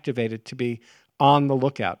people are activated to be on the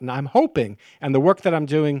lookout. And I'm hoping, and the work that I'm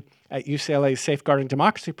doing at UCLA's Safeguarding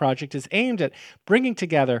Democracy Project is aimed at bringing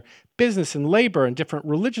together business and labor and different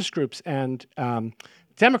religious groups and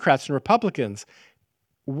Democrats and Republicans.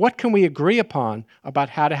 What can we agree upon about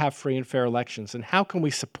how to have free and fair elections, and how can we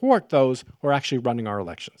support those who are actually running our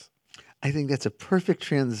elections? I think that's a perfect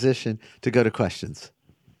transition to go to questions.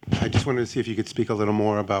 I just wanted to see if you could speak a little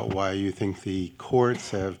more about why you think the courts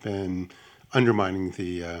have been undermining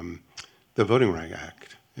the Voting Rights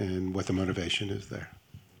Act and what the motivation is there.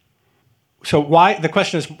 So the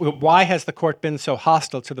question is, why has the court been so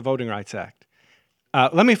hostile to the Voting Rights Act?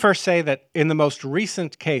 Let me first say that in the most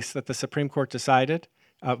recent case that the Supreme Court decided,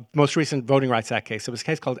 most recent Voting Rights Act case, it was a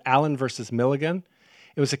case called Allen versus Milligan.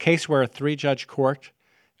 It was a case where a 3-judge court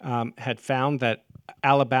had found that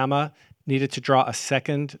Alabama needed to draw a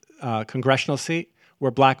second congressional seat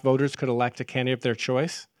where black voters could elect a candidate of their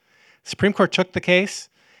choice. The Supreme Court took the case,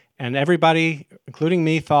 and everybody, including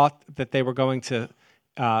me, thought that they were going to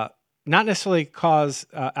not necessarily cause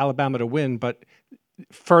Alabama to win, but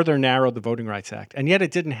further narrow the Voting Rights Act. And yet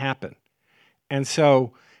it didn't happen. And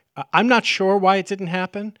so I'm not sure why it didn't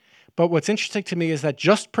happen, but what's interesting to me is that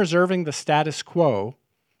just preserving the status quo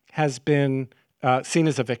has been seen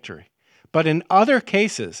as a victory. But in other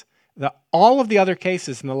cases, all of the other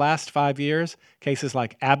cases in the last 5 years, cases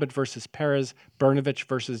like Abbott versus Perez, Brnovich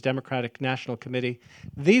versus Democratic National Committee,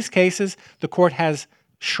 these cases, the court has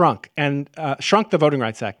shrunk the Voting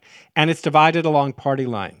Rights Act, and it's divided along party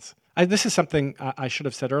lines. This is something I should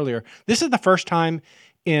have said earlier. This is the first time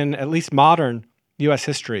in at least modern U.S.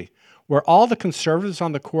 history where all the conservatives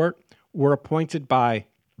on the court were appointed by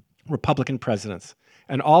Republican presidents,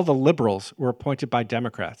 and all the liberals were appointed by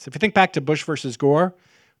Democrats. If you think back to Bush versus Gore,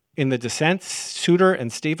 in the dissent, Souter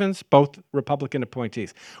and Stevens, both Republican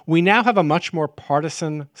appointees. We now have a much more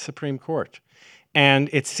partisan Supreme Court, and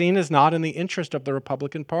it's seen as not in the interest of the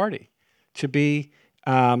Republican Party to be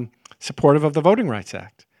supportive of the Voting Rights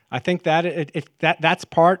Act. I think that that's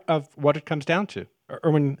part of what it comes down to.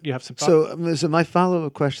 Erwin, you have some thoughts? So my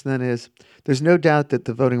follow-up question then is, there's no doubt that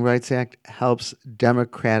the Voting Rights Act helps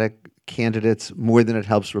Democratic candidates more than it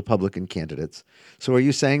helps Republican candidates. So are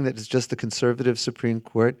you saying that it's just the conservative Supreme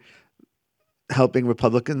Court helping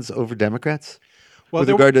Republicans over Democrats? With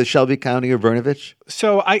regard to Shelby County or Brnovich?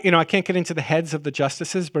 So I can't get into the heads of the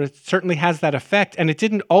justices, but it certainly has that effect, and it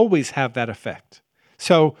didn't always have that effect.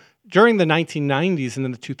 So during the 1990s and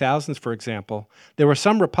in the 2000s, for example, there were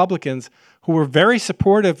some Republicans who were very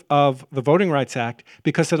supportive of the Voting Rights Act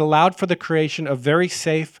because it allowed for the creation of very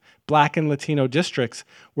safe Black and Latino districts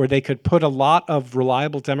where they could put a lot of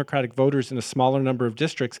reliable Democratic voters in a smaller number of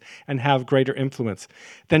districts and have greater influence.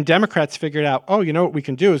 Then Democrats figured out, what we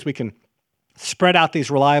can do is we can spread out these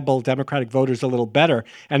reliable Democratic voters a little better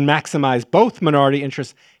and maximize both minority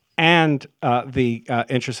interests and the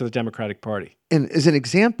interests of the Democratic Party. And as an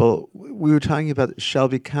example, we were talking about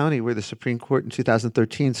Shelby County, where the Supreme Court in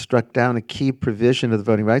 2013 struck down a key provision of the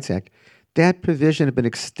Voting Rights Act. That provision had been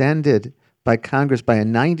extended by Congress by a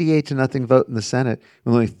 98-0 vote in the Senate,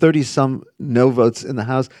 and only 30-some no votes in the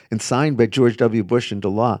House, and signed by George W. Bush into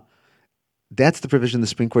law. That's the provision the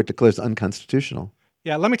Supreme Court declares unconstitutional.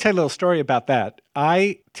 Yeah, let me tell you a little story about that.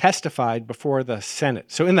 I testified before the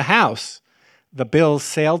Senate. So in the House, the bills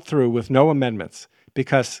sailed through with no amendments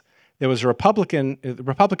because there was a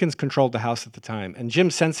Republicans controlled the House at the time, and Jim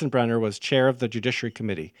Sensenbrenner was chair of the Judiciary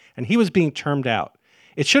Committee, and he was being termed out.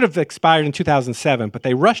 It should have expired in 2007, but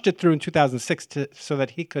they rushed it through in 2006 so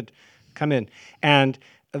that he could come in. And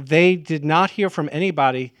they did not hear from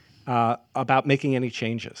anybody about making any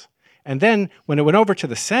changes. And then when it went over to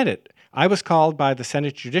the Senate, I was called by the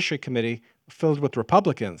Senate Judiciary Committee filled with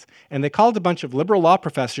Republicans, and they called a bunch of liberal law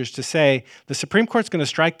professors to say, the Supreme Court's going to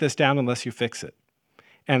strike this down unless you fix it.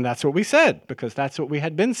 And that's what we said, because that's what we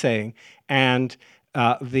had been saying. And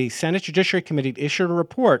the Senate Judiciary Committee issued a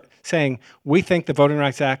report saying, we think the Voting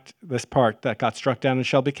Rights Act, this part that got struck down in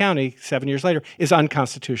Shelby County 7 years later, is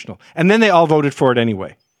unconstitutional. And then they all voted for it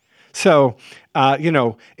anyway. So,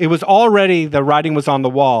 it was already, the writing was on the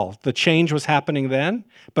wall. The change was happening then,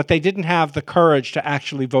 but they didn't have the courage to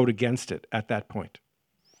actually vote against it at that point.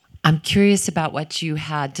 I'm curious about what you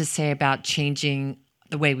had to say about changing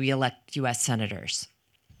the way we elect U.S. senators.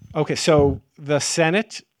 Okay, so the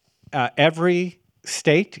Senate, every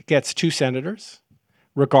state gets 2 senators,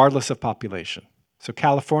 regardless of population. So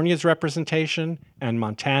California's representation and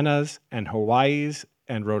Montana's and Hawaii's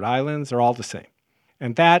and Rhode Island's are all the same.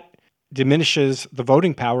 And that diminishes the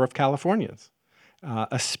voting power of Californians,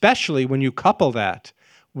 especially when you couple that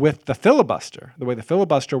with the filibuster. The way the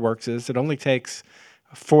filibuster works is it only takes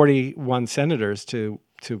 41 senators to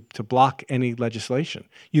block any legislation.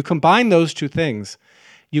 You combine those two things,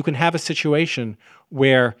 you can have a situation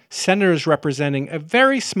where senators representing a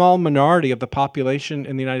very small minority of the population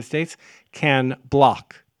in the United States can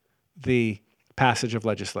block the passage of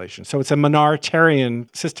legislation. So it's a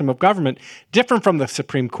minoritarian system of government, different from the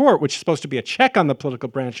Supreme Court, which is supposed to be a check on the political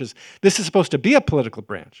branches. This is supposed to be a political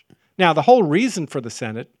branch. Now, the whole reason for the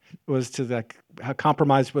Senate was to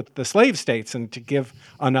compromise with the slave states and to give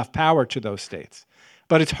enough power to those states.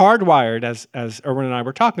 But it's hardwired, as Erwin and I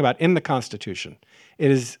were talking about, in the Constitution. It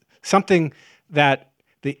is something that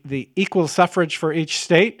the equal suffrage for each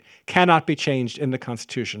state cannot be changed in the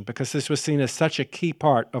Constitution, because this was seen as such a key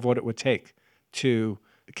part of what it would take to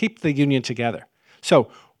keep the Union together. So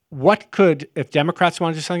if Democrats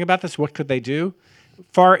wanted to do something about this, what could they do?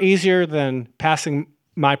 Far easier than passing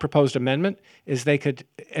my proposed amendment is they could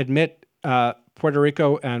admit Puerto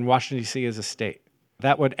Rico and Washington, D.C. as a state.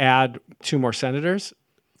 That would add 2 more senators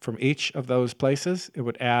from each of those places. It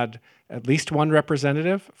would add at least 1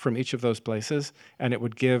 representative from each of those places, and it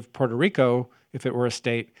would give Puerto Rico, if it were a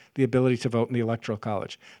state, the ability to vote in the Electoral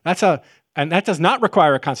College. And that does not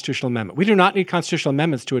require a constitutional amendment. We do not need constitutional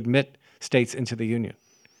amendments to admit states into the Union.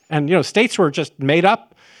 And, states were just made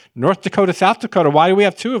up. North Dakota, South Dakota, why do we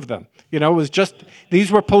have 2 of them? It was just,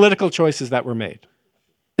 these were political choices that were made.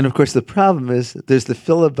 And of course, the problem is there's the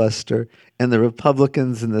filibuster, and the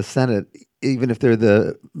Republicans in the Senate, even if they're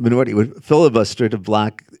the minority, would filibuster to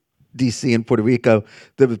block D.C. and Puerto Rico.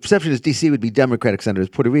 The perception is D.C. would be Democratic senators.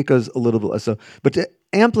 Puerto Rico's a little bit less so. But to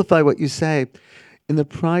amplify what you say, in the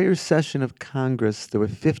prior session of Congress, there were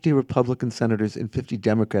 50 Republican senators and 50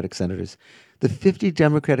 Democratic senators. The 50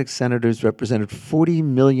 Democratic senators represented 40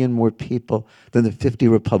 million more people than the 50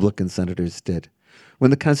 Republican senators did.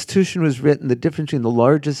 When the Constitution was written, the difference between the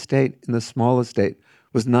largest state and the smallest state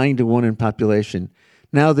was 9-1 in population.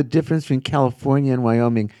 Now the difference between California and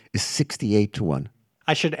Wyoming is 68-1.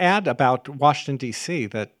 I should add about Washington, D.C.,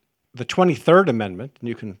 that the 23rd Amendment, and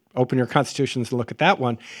you can open your constitutions and look at that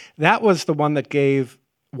one, that was the one that gave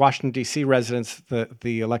Washington, D.C. residents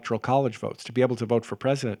the electoral college votes to be able to vote for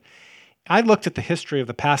president. I looked at the history of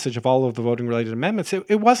the passage of all of the voting-related amendments.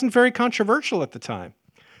 It wasn't very controversial at the time.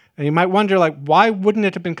 And you might wonder, why wouldn't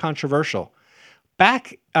it have been controversial?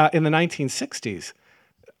 Back in the 1960s,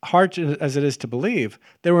 hard as it is to believe,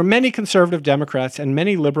 there were many conservative Democrats and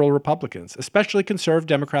many liberal Republicans, especially conservative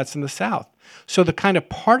Democrats in the South. So the kind of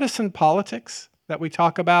partisan politics that we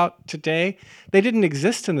talk about today, they didn't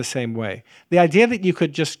exist in the same way. The idea that you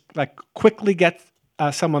could just quickly get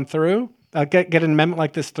someone through, get an amendment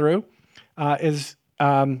like this through, is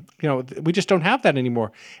we just don't have that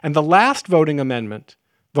anymore. And the last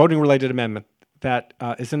voting-related amendment that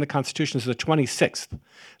is in the Constitution is the 26th.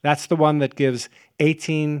 That's the one that gives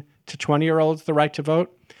 18 to 20-year-olds the right to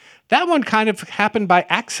vote. That one kind of happened by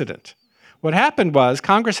accident. What happened was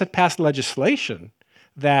Congress had passed legislation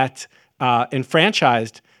that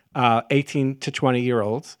enfranchised 18 to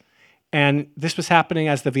 20-year-olds. And this was happening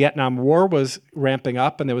as the Vietnam War was ramping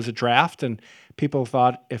up, and there was a draft, and people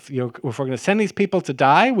thought, if we're going to send these people to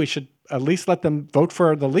die, we should at least let them vote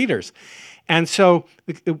for the leaders. And so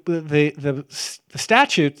the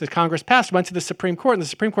statute that Congress passed went to the Supreme Court, and the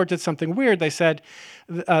Supreme Court did something weird. They said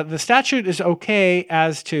the statute is okay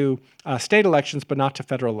as to state elections, but not to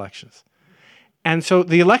federal elections. And so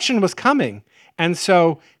the election was coming, and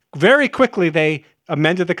so very quickly they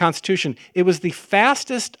amended the Constitution. It was the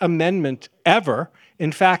fastest amendment ever.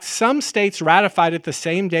 In fact, some states ratified it the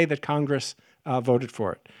same day that Congress voted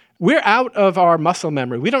for it. We're out of our muscle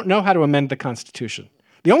memory. We don't know how to amend the Constitution.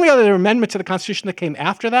 The only other amendment to the Constitution that came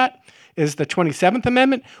after that is the 27th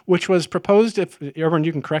Amendment, which was proposed, if Erwin,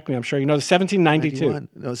 you can correct me, I'm sure you know, 1792.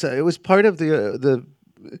 No, so it was part of the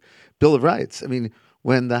Bill of Rights. I mean,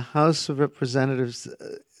 when the House of Representatives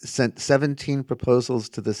sent 17 proposals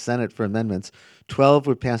to the Senate for amendments, 12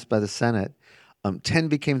 were passed by the Senate, 10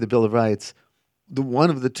 became the Bill of Rights. The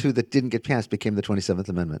one of the two that didn't get passed became the 27th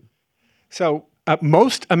Amendment. So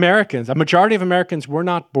most Americans, a majority of Americans were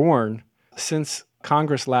not born since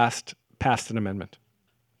Congress last passed an amendment.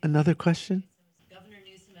 Another question? Governor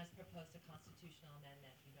Newsom has proposed a constitutional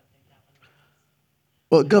amendment. You don't think that one will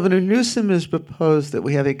pass? Well, Governor Newsom has proposed that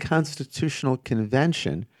we have a constitutional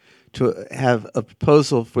convention to have a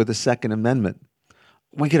proposal for the Second Amendment.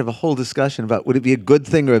 We could have a whole discussion about would it be a good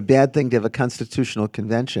thing or a bad thing to have a constitutional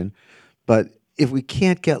convention, but if we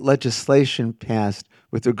can't get legislation passed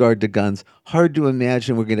with regard to guns, hard to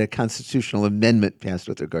imagine we're going to get a constitutional amendment passed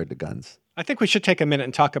with regard to guns. I think we should take a minute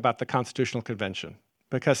and talk about the Constitutional Convention,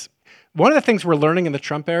 because one of the things we're learning in the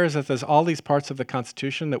Trump era is that there's all these parts of the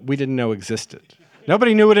Constitution that we didn't know existed.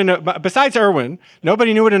 Nobody knew what besides Erwin,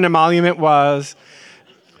 nobody knew what an emolument was.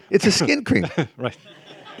 It's a skin cream. Right.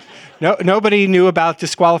 Nobody knew about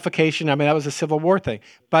disqualification. I mean, that was a Civil War thing.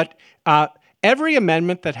 But every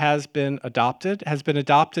amendment that has been adopted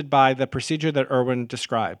by the procedure that Erwin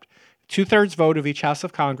described. 2/3 vote of each House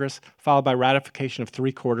of Congress, followed by ratification of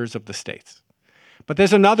 3/4 of the states. But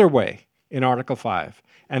there's another way in Article 5,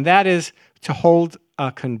 and that is to hold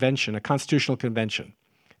a convention, a constitutional convention.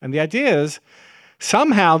 And the idea is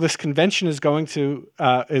somehow this convention is going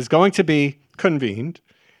to be convened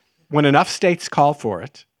when enough states call for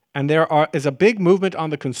it, and there is a big movement on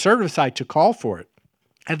the conservative side to call for it,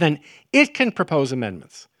 and then it can propose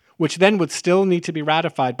amendments, which then would still need to be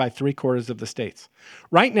ratified by 3/4 of the states.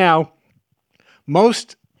 Right now,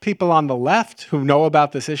 most people on the left who know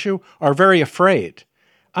about this issue are very afraid.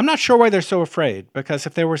 I'm not sure why they're so afraid, because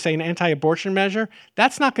if they were, say, an anti-abortion measure,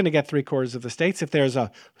 that's not going to get 3/4 of the states. If there's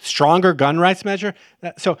a stronger gun rights measure,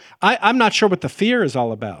 so I'm not sure what the fear is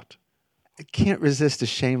all about. I can't resist a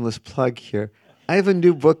shameless plug here. I have a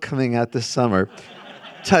new book coming out this summer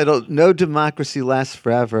titled No Democracy Lasts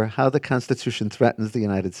Forever, How the Constitution Threatens the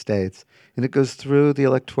United States. And it goes through the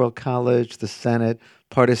Electoral College, the Senate,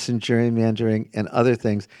 partisan gerrymandering, and other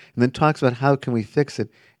things, and then talks about how can we fix it.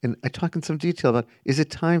 And I talk in some detail about, is it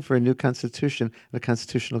time for a new constitution and a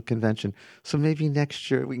constitutional convention? So maybe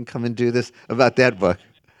next year we can come and do this about that book.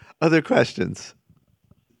 Other questions?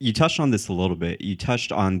 You touched on this a little bit. You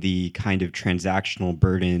touched on the kind of transactional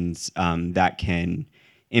burdens that can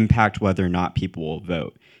impact whether or not people will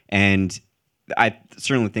vote. And I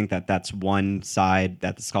certainly think that that's one side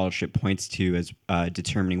that the scholarship points to as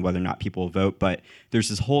determining whether or not people will vote. But there's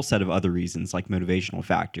this whole set of other reasons, like motivational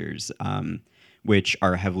factors, which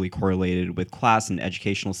are heavily correlated with class and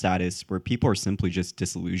educational status, where people are simply just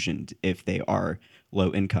disillusioned if they are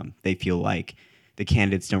low income. They feel like the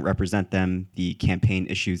candidates don't represent them, the campaign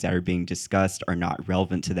issues that are being discussed are not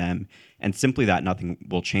relevant to them, and simply that nothing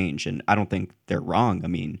will change. And I don't think they're wrong. I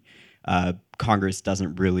mean, Congress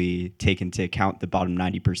doesn't really take into account the bottom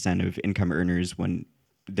 90% of income earners when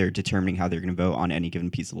they're determining how they're going to vote on any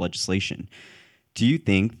given piece of legislation. Do you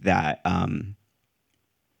think that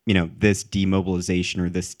this demobilization or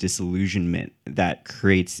this disillusionment that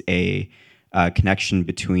creates a connection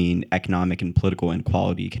between economic and political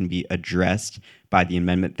inequality can be addressed by the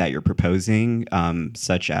amendment that you're proposing,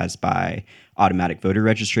 such as by automatic voter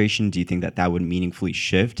registration? Do you think that that would meaningfully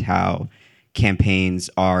shift how campaigns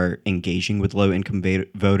are engaging with low-income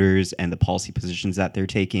voters and the policy positions that they're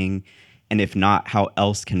taking? And if not, how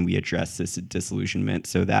else can we address this disillusionment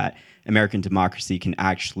so that American democracy can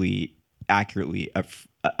actually accurately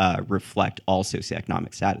reflect all socioeconomic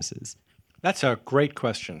statuses? That's a great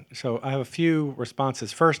question. So I have a few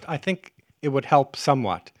responses. First, I think it would help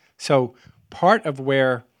somewhat. So part of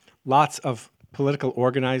where lots of political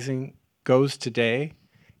organizing goes today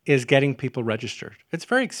is getting people registered. It's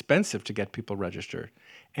very expensive to get people registered,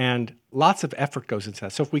 and lots of effort goes into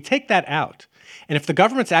that. So if we take that out, and if the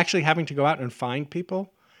government's actually having to go out and find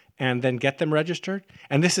people and then get them registered,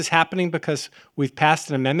 and this is happening because we've passed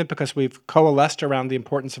an amendment, because we've coalesced around the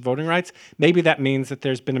importance of voting rights, maybe that means that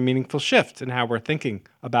there's been a meaningful shift in how we're thinking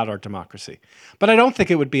about our democracy. But I don't think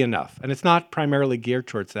it would be enough, and it's not primarily geared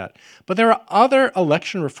towards that. But there are other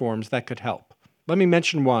election reforms that could help. Let me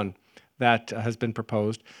mention one that has been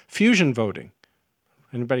proposed: fusion voting.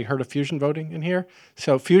 Anybody heard of fusion voting in here?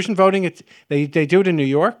 So fusion voting, they do it in New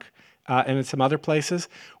York and in some other places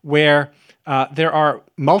where there are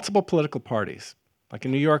multiple political parties. Like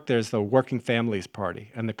in New York, there's the Working Families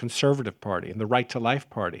Party and the Conservative Party and the Right to Life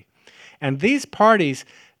Party. And these parties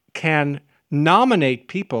can nominate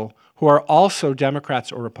people who are also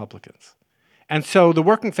Democrats or Republicans. And so the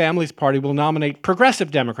Working Families Party will nominate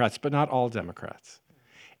progressive Democrats, but not all Democrats.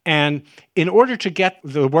 And in order to get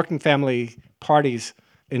the Working Family Party's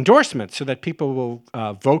endorsement so that people will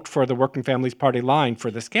vote for the Working Families Party line for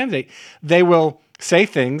this candidate, they will say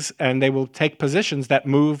things and they will take positions that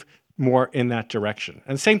move more in that direction.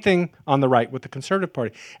 And same thing on the right with the Conservative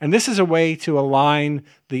Party. And this is a way to align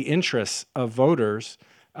the interests of voters,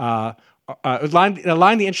 align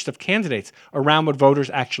the interests of candidates around what voters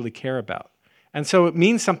actually care about. And so it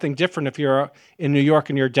means something different if you're in New York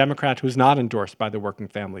and you're a Democrat who's not endorsed by the Working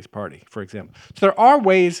Families Party, for example. So there are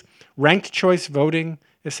ways. Ranked choice voting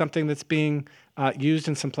is something that's being used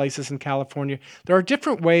in some places in California. There are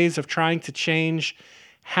different ways of trying to change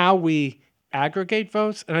how we aggregate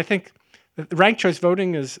votes. And I think ranked choice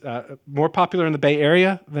voting is more popular in the Bay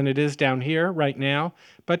Area than it is down here right now.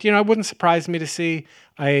 But, it wouldn't surprise me to see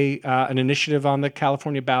an initiative on the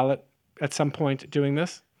California ballot at some point doing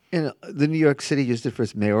this. And the New York City used it for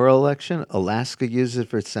its mayoral election. Alaska used it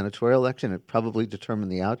for its senatorial election. It probably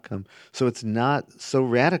determined the outcome. So it's not so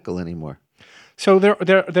radical anymore. So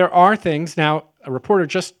there are things. Now, a reporter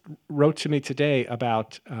just wrote to me today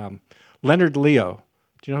about Leonard Leo.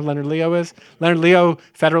 Do you know who Leonard Leo is? Leonard Leo,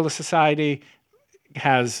 Federalist Society,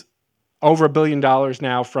 has over $1 billion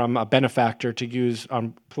now from a benefactor to use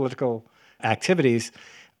on political activities.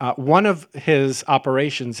 One of his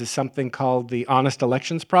operations is something called the Honest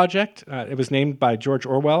Elections Project. It was named by George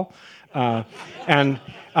Orwell. And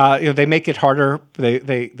they make it harder.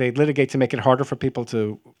 They litigate to make it harder for people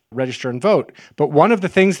to register and vote. But one of the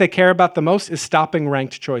things they care about the most is stopping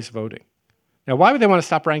ranked choice voting. Now, why would they want to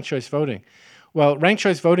stop ranked choice voting? Well, ranked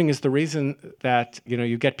choice voting is the reason that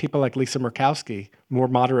you get people like Lisa Murkowski, more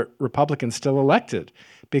moderate Republicans, still elected,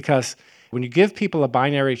 because when you give people a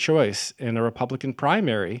binary choice in a Republican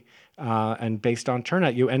primary and based on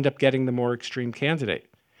turnout, you end up getting the more extreme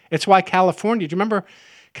candidate. It's why California, do you remember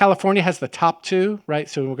California has the top two, right?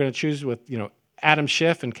 So we're going to choose with, Adam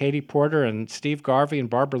Schiff and Katie Porter and Steve Garvey and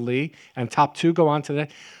Barbara Lee, and top two go on to that.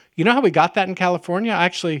 You know how we got that in California? I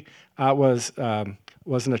actually was an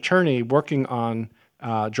attorney working on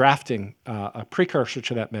drafting a precursor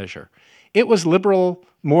to that measure. It was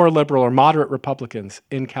more liberal or moderate Republicans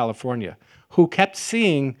in California who kept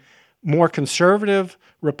seeing more conservative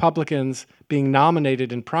Republicans being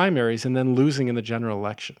nominated in primaries and then losing in the general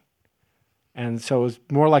election. And so it was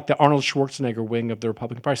more like the Arnold Schwarzenegger wing of the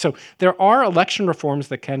Republican Party. So there are election reforms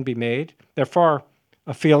that can be made. They're far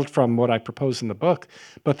afield from what I propose in the book,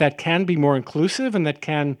 but that can be more inclusive and that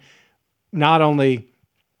can not only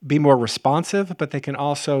be more responsive, but they can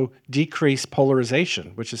also decrease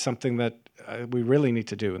polarization, which is something that we really need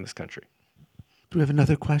to do in this country. Do we have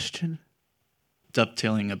another question?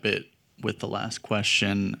 Dovetailing a bit with the last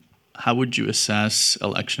question, how would you assess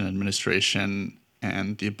election administration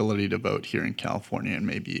and the ability to vote here in California and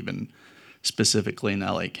maybe even specifically in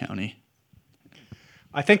LA County?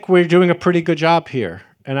 I think we're doing a pretty good job here.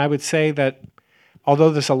 And I would say that although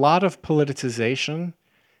there's a lot of politicization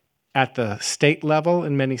at the state level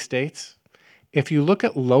in many states, if you look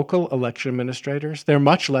at local election administrators, they're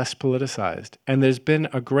much less politicized. And there's been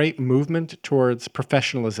a great movement towards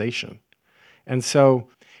professionalization. And so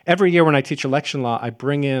every year when I teach election law, I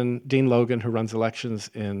bring in Dean Logan, who runs elections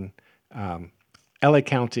in LA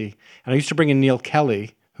County. And I used to bring in Neil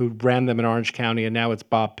Kelly, who ran them in Orange County, and now it's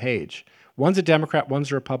Bob Page. One's a Democrat,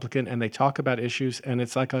 one's a Republican, and they talk about issues, and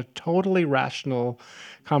it's like a totally rational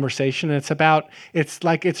conversation. It's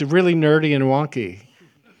really nerdy and wonky.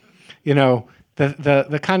 You know,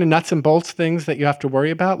 the kind of nuts and bolts things that you have to worry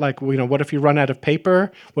about, like, you know, what if you run out of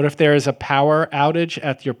paper? What if there is a power outage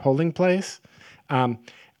at your polling place?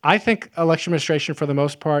 I think election administration, for the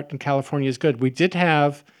most part, in California is good. We did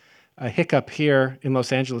have a hiccup here in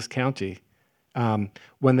Los Angeles County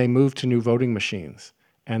when they moved to new voting machines.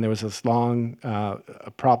 And there was this long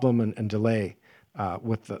problem and delay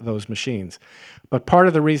with those machines. But part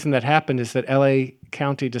of the reason that happened is that LA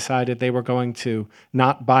County decided they were going to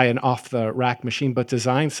not buy an off-the-rack machine, but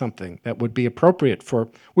design something that would be appropriate for...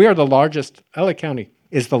 LA County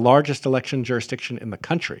is the largest election jurisdiction in the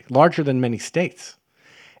country, larger than many states.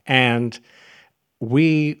 And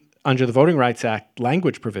we, under the Voting Rights Act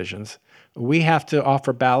language provisions, we have to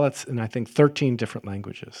offer ballots in, I think, 13 different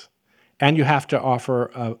languages. And you have to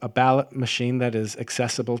offer a ballot machine that is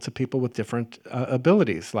accessible to people with different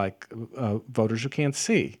abilities, like voters who can't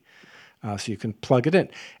see. So you can plug it in.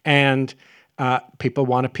 And people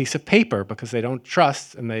want a piece of paper because they don't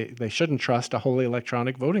trust, and they shouldn't trust, a wholly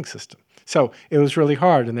electronic voting system. So it was really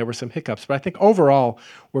hard, and there were some hiccups. But I think overall,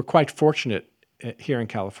 we're quite fortunate here in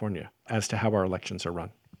California as to how our elections are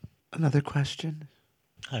run. Another question?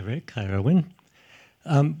 Hi, Rick. Hi, Erwin.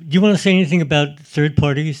 Do you want to say anything about third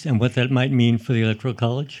parties and what that might mean for the Electoral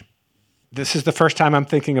College? This is the first time I'm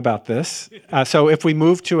thinking about this. So if we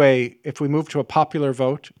move to a popular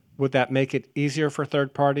vote, would that make it easier for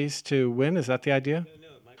third parties to win? Is that the idea?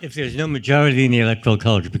 If there's no majority in the Electoral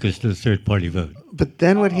College because of the third party vote. But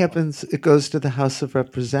then what happens, it goes to the House of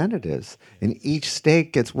Representatives, and each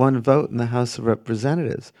state gets one vote in the House of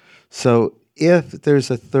Representatives. So if there's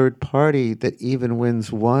a third party that even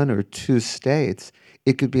wins one or two states,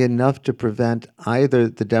 it could be enough to prevent either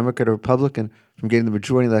the Democrat or Republican from getting the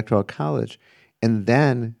majority in the Electoral College. And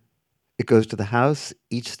then it goes to the House.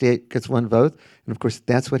 Each state gets one vote. And, of course,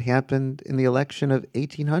 that's what happened in the election of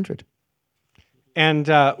 1800. And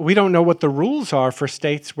we don't know what the rules are for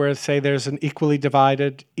states where, say, there's an equally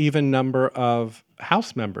divided, even number of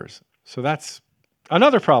House members. So that's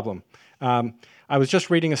another problem. I was just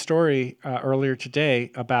reading a story earlier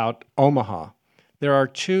today about Omaha. There are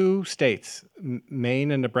two states,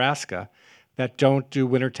 Maine and Nebraska, that don't do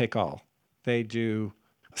winner-take-all. They do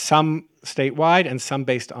some statewide and some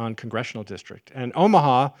based on congressional district. And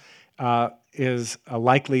Omaha is a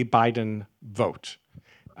likely Biden vote.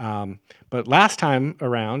 But last time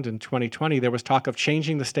around in 2020, there was talk of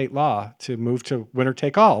changing the state law to move to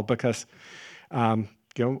winner-take-all because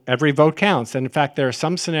every vote counts. And in fact, there are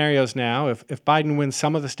some scenarios now, if Biden wins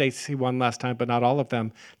some of the states he won last time, but not all of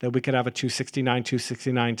them, that we could have a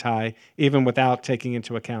 269 tie, even without taking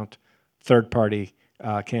into account third-party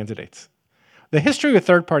candidates. The history with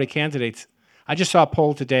third-party candidates, I just saw a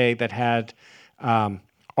poll today that had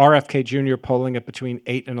RFK Jr. polling at between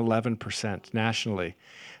 8 and 11% nationally.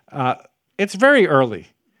 It's very early.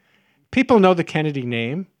 People know the Kennedy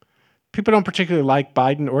name. People don't particularly like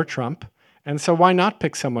Biden or Trump. And so why not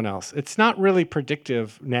pick someone else? It's not really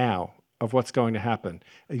predictive now of what's going to happen.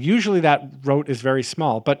 Usually that vote is very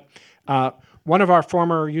small. But one of our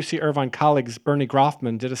former UC Irvine colleagues, Bernie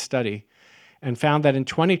Groffman, did a study and found that in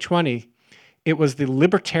 2020, it was the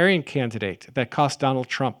Libertarian candidate that cost Donald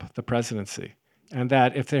Trump the presidency. And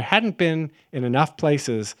that if there hadn't been in enough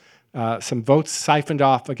places some votes siphoned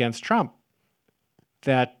off against Trump,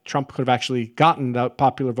 that Trump could have actually gotten the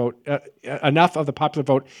popular vote, enough of the popular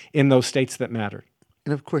vote in those states that mattered.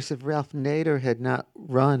 And of course, if Ralph Nader had not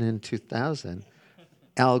run in 2000,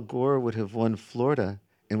 Al Gore would have won Florida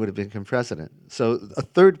and would have become president. So a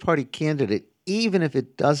third-party candidate, even if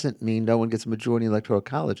it doesn't mean no one gets a majority in the Electoral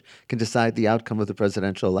College, can decide the outcome of the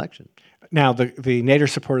presidential election. Now, the Nader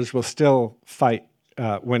supporters will still fight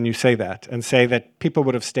when you say that and say that people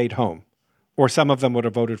would have stayed home or some of them would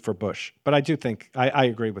have voted for Bush. But I do think, I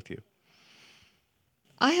agree with you.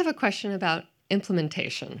 I have a question about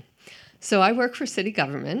implementation. So I work for city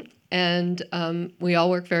government, and we all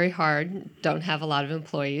work very hard, don't have a lot of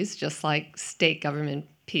employees, just like state government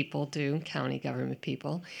people do, county government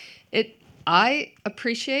people. I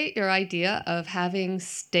appreciate your idea of having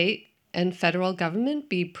state and federal government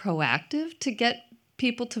be proactive to get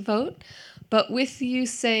people to vote. But with you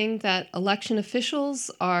saying that election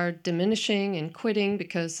officials are diminishing and quitting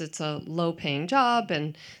because it's a low-paying job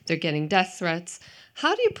and they're getting death threats,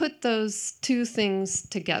 how do you put those two things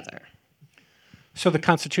together? So the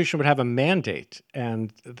Constitution would have a mandate,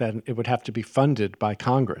 and then it would have to be funded by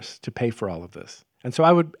Congress to pay for all of this. And so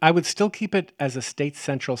I would still keep it as a state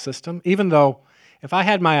central system, even though if I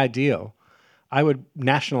had my ideal, I would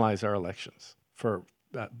nationalize our elections for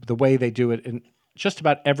the way they do it in just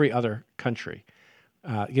about every other country.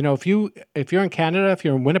 If you're in Canada, if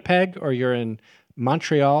you're in Winnipeg or you're in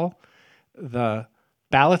Montreal, the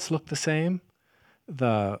ballots look the same,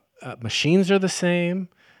 the machines are the same,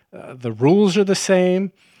 the rules are the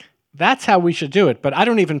same. That's how we should do it. But I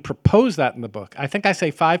don't even propose that in the book. I think I say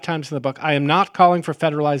 5 times in the book, I am not calling for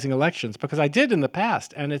federalizing elections, because I did in the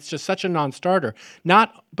past, and it's just such a non-starter.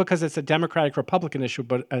 Not because it's a Democratic-Republican issue,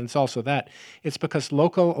 and it's also that. It's because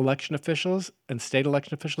local election officials and state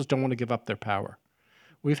election officials don't want to give up their power.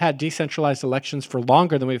 We've had decentralized elections for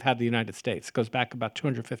longer than we've had the United States. It goes back about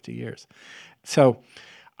 250 years. So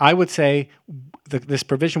I would say this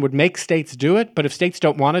provision would make states do it, but if states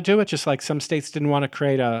don't want to do it, just like some states didn't want to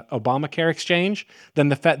create a Obamacare exchange, then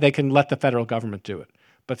they can let the federal government do it.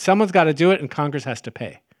 But someone's got to do it, and Congress has to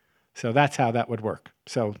pay. So that's how that would work.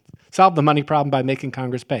 So solve the money problem by making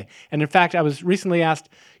Congress pay. And in fact, I was recently asked,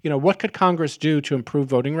 what could Congress do to improve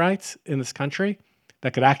voting rights in this country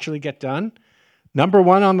that could actually get done? Number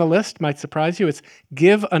 1 on the list, might surprise you, it's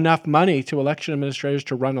give enough money to election administrators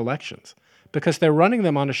to run elections, because they're running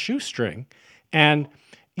them on a shoestring, and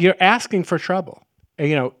you're asking for trouble.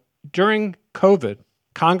 During COVID,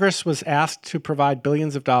 Congress was asked to provide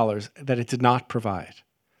billions of dollars that it did not provide.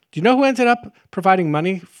 Do you know who ended up providing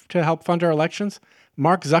money to help fund our elections?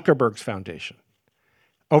 Mark Zuckerberg's foundation.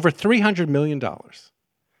 Over $300 million.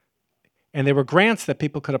 And there were grants that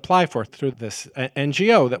people could apply for through this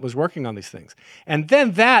NGO that was working on these things. And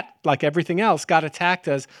then that, like everything else, got attacked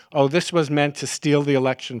as, this was meant to steal the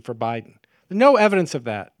election for Biden. No evidence of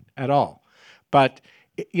that at all. But,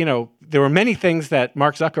 there were many things that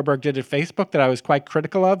Mark Zuckerberg did at Facebook that I was quite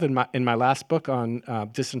critical of in my last book on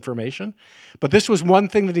disinformation. But this was one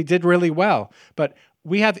thing that he did really well. But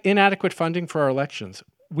we have inadequate funding for our elections.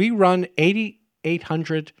 We run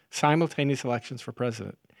 8,800 simultaneous elections for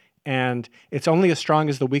president. And it's only as strong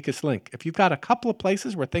as the weakest link. If you've got a couple of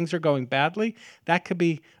places where things are going badly, that could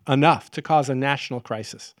be enough to cause a national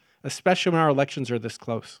crisis, especially when our elections are this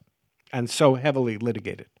close and so heavily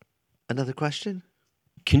litigated. Another question?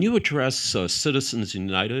 Can you address Citizens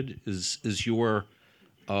United? Is your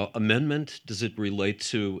amendment, does it relate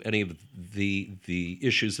to any of the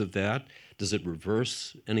issues of that? Does it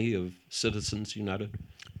reverse any of Citizens United?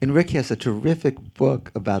 And Rick has a terrific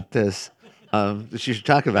book about this that you should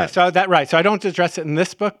talk about. So I don't address it in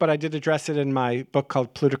this book, but I did address it in my book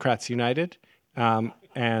called Plutocrats United. I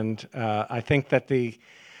think that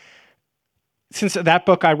since that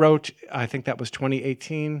book I wrote, I think that was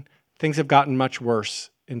 2018, things have gotten much worse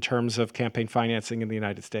in terms of campaign financing in the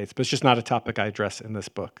United States, but it's just not a topic I address in this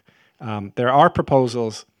book. There are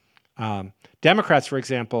proposals. Democrats, for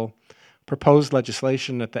example, proposed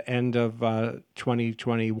legislation at the end of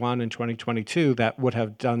 2021 and 2022 that would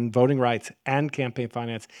have done voting rights and campaign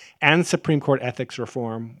finance and Supreme Court ethics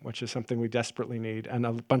reform, which is something we desperately need, and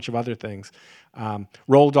a bunch of other things,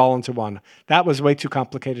 rolled all into one. That was way too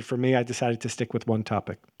complicated for me. I decided to stick with one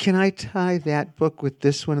topic. Can I tie that book with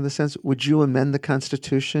this one in the sense, would you amend the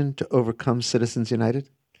Constitution to overcome Citizens United?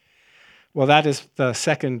 Well, that is the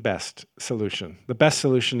second best solution. The best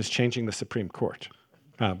solution is changing the Supreme Court.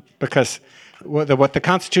 Because what the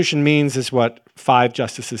Constitution means is what 5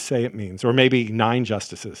 justices say it means, or maybe 9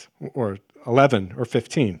 justices, or 11, or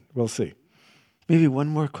 15. We'll see. Maybe one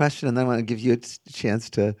more question, and then I want to give you a chance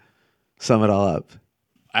to sum it all up.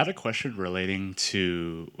 I had a question relating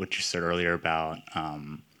to what you said earlier about,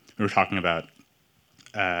 we were talking about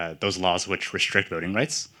those laws which restrict voting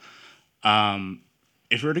rights.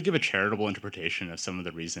 If we were to give a charitable interpretation of some of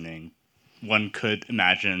the reasoning, one could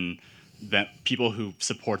imagine that people who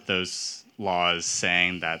support those laws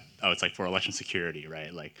saying that, it's like for election security,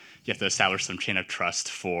 right? Like you have to establish some chain of trust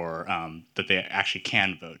for that they actually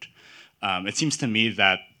can vote. it seems to me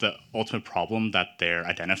that the ultimate problem that they're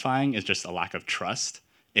identifying is just a lack of trust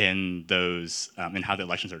in those in how the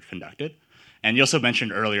elections are conducted. And you also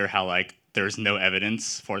mentioned earlier how like there's no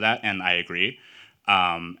evidence for that, and I agree.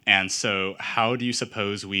 And so how do you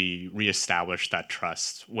suppose we reestablish that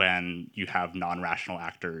trust when you have non-rational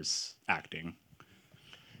actors acting?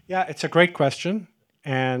 Yeah, it's a great question.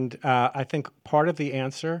 And I think part of the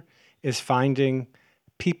answer is finding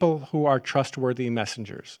people who are trustworthy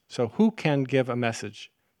messengers. So who can give a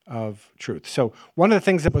message of truth? So one of the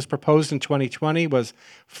things that was proposed in 2020 was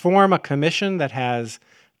form a commission that has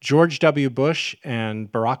George W. Bush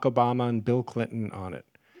and Barack Obama and Bill Clinton on it.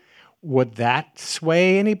 Would that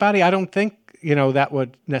sway anybody? I don't think, that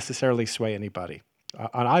would necessarily sway anybody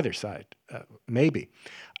on either side, maybe.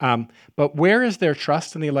 But where is their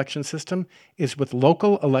trust in the election system is with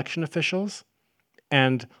local election officials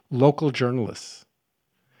and local journalists.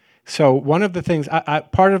 So one of the things,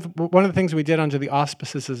 one of the things we did under the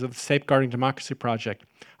auspices of the Safeguarding Democracy Project,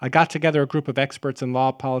 I got together a group of experts in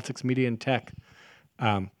law, politics, media, and tech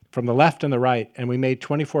from the left and the right, and we made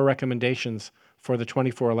 24 recommendations for the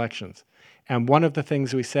 24 elections. And one of the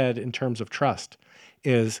things we said in terms of trust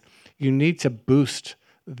is you need to boost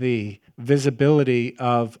the visibility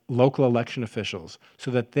of local election officials so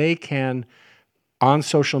that they can, on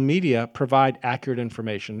social media, provide accurate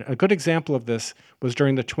information. A good example of this was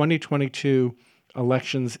during the 2022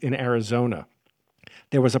 elections in Arizona.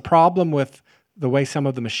 There was a problem with the way some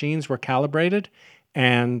of the machines were calibrated,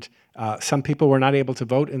 and some people were not able to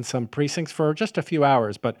vote in some precincts for just a few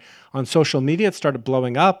hours. But on social media, it started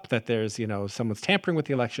blowing up that there's, someone's tampering with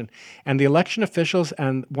the election. And the election officials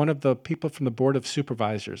and one of the people from the Board of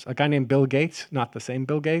Supervisors, a guy named Bill Gates, not the same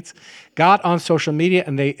Bill Gates, got on social media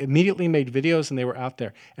and they immediately made videos and they were out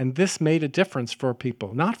there. And this made a difference for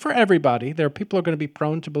people. Not for everybody. There are people who are going to be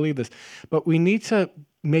prone to believe this. But we need to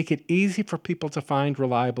make it easy for people to find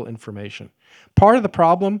reliable information. Part of the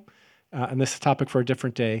problem, and this is a topic for a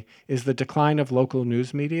different day, is the decline of local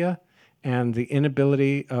news media and the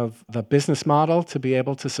inability of the business model to be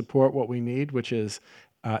able to support what we need, which is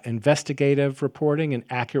investigative reporting and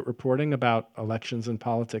accurate reporting about elections and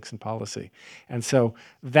politics and policy. And so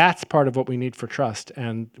that's part of what we need for trust.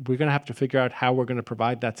 And we're going to have to figure out how we're going to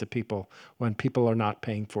provide that to people when people are not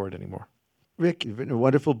paying for it anymore. Rick, you've written a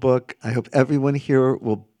wonderful book. I hope everyone here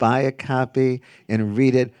will buy a copy and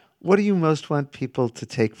read it. What do you most want people to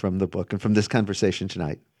take from the book and from this conversation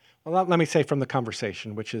tonight? Well, let me say from the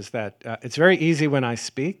conversation, which is that it's very easy when I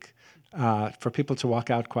speak for people to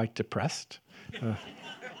walk out quite depressed.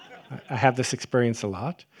 I have this experience a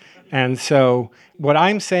lot. And so what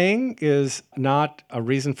I'm saying is not a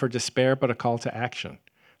reason for despair, but a call to action.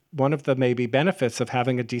 One of the maybe benefits of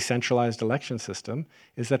having a decentralized election system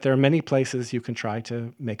is that there are many places you can try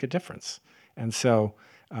to make a difference. And so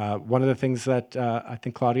one of the things that I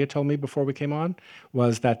think Claudia told me before we came on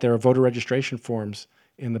was that there are voter registration forms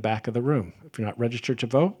in the back of the room. If you're not registered to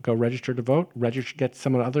vote, go register to vote. Get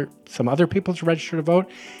some other people to register to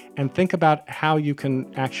vote, and think about how you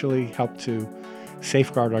can actually help to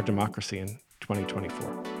safeguard our democracy in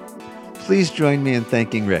 2024. Please join me in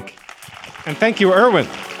thanking Rick. And thank you, Erwin.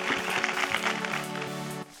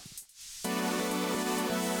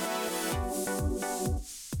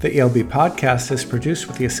 The ELB Podcast is produced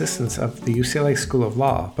with the assistance of the UCLA School of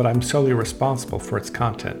Law, but I'm solely responsible for its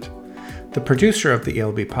content. The producer of the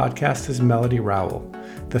ELB Podcast is Melody Rowell.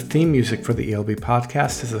 The theme music for the ELB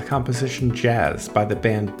Podcast is the composition Jazz by the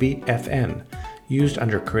band Beat FN, used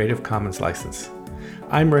under Creative Commons license.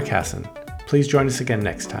 I'm Rick Hasen. Please join us again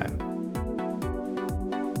next time.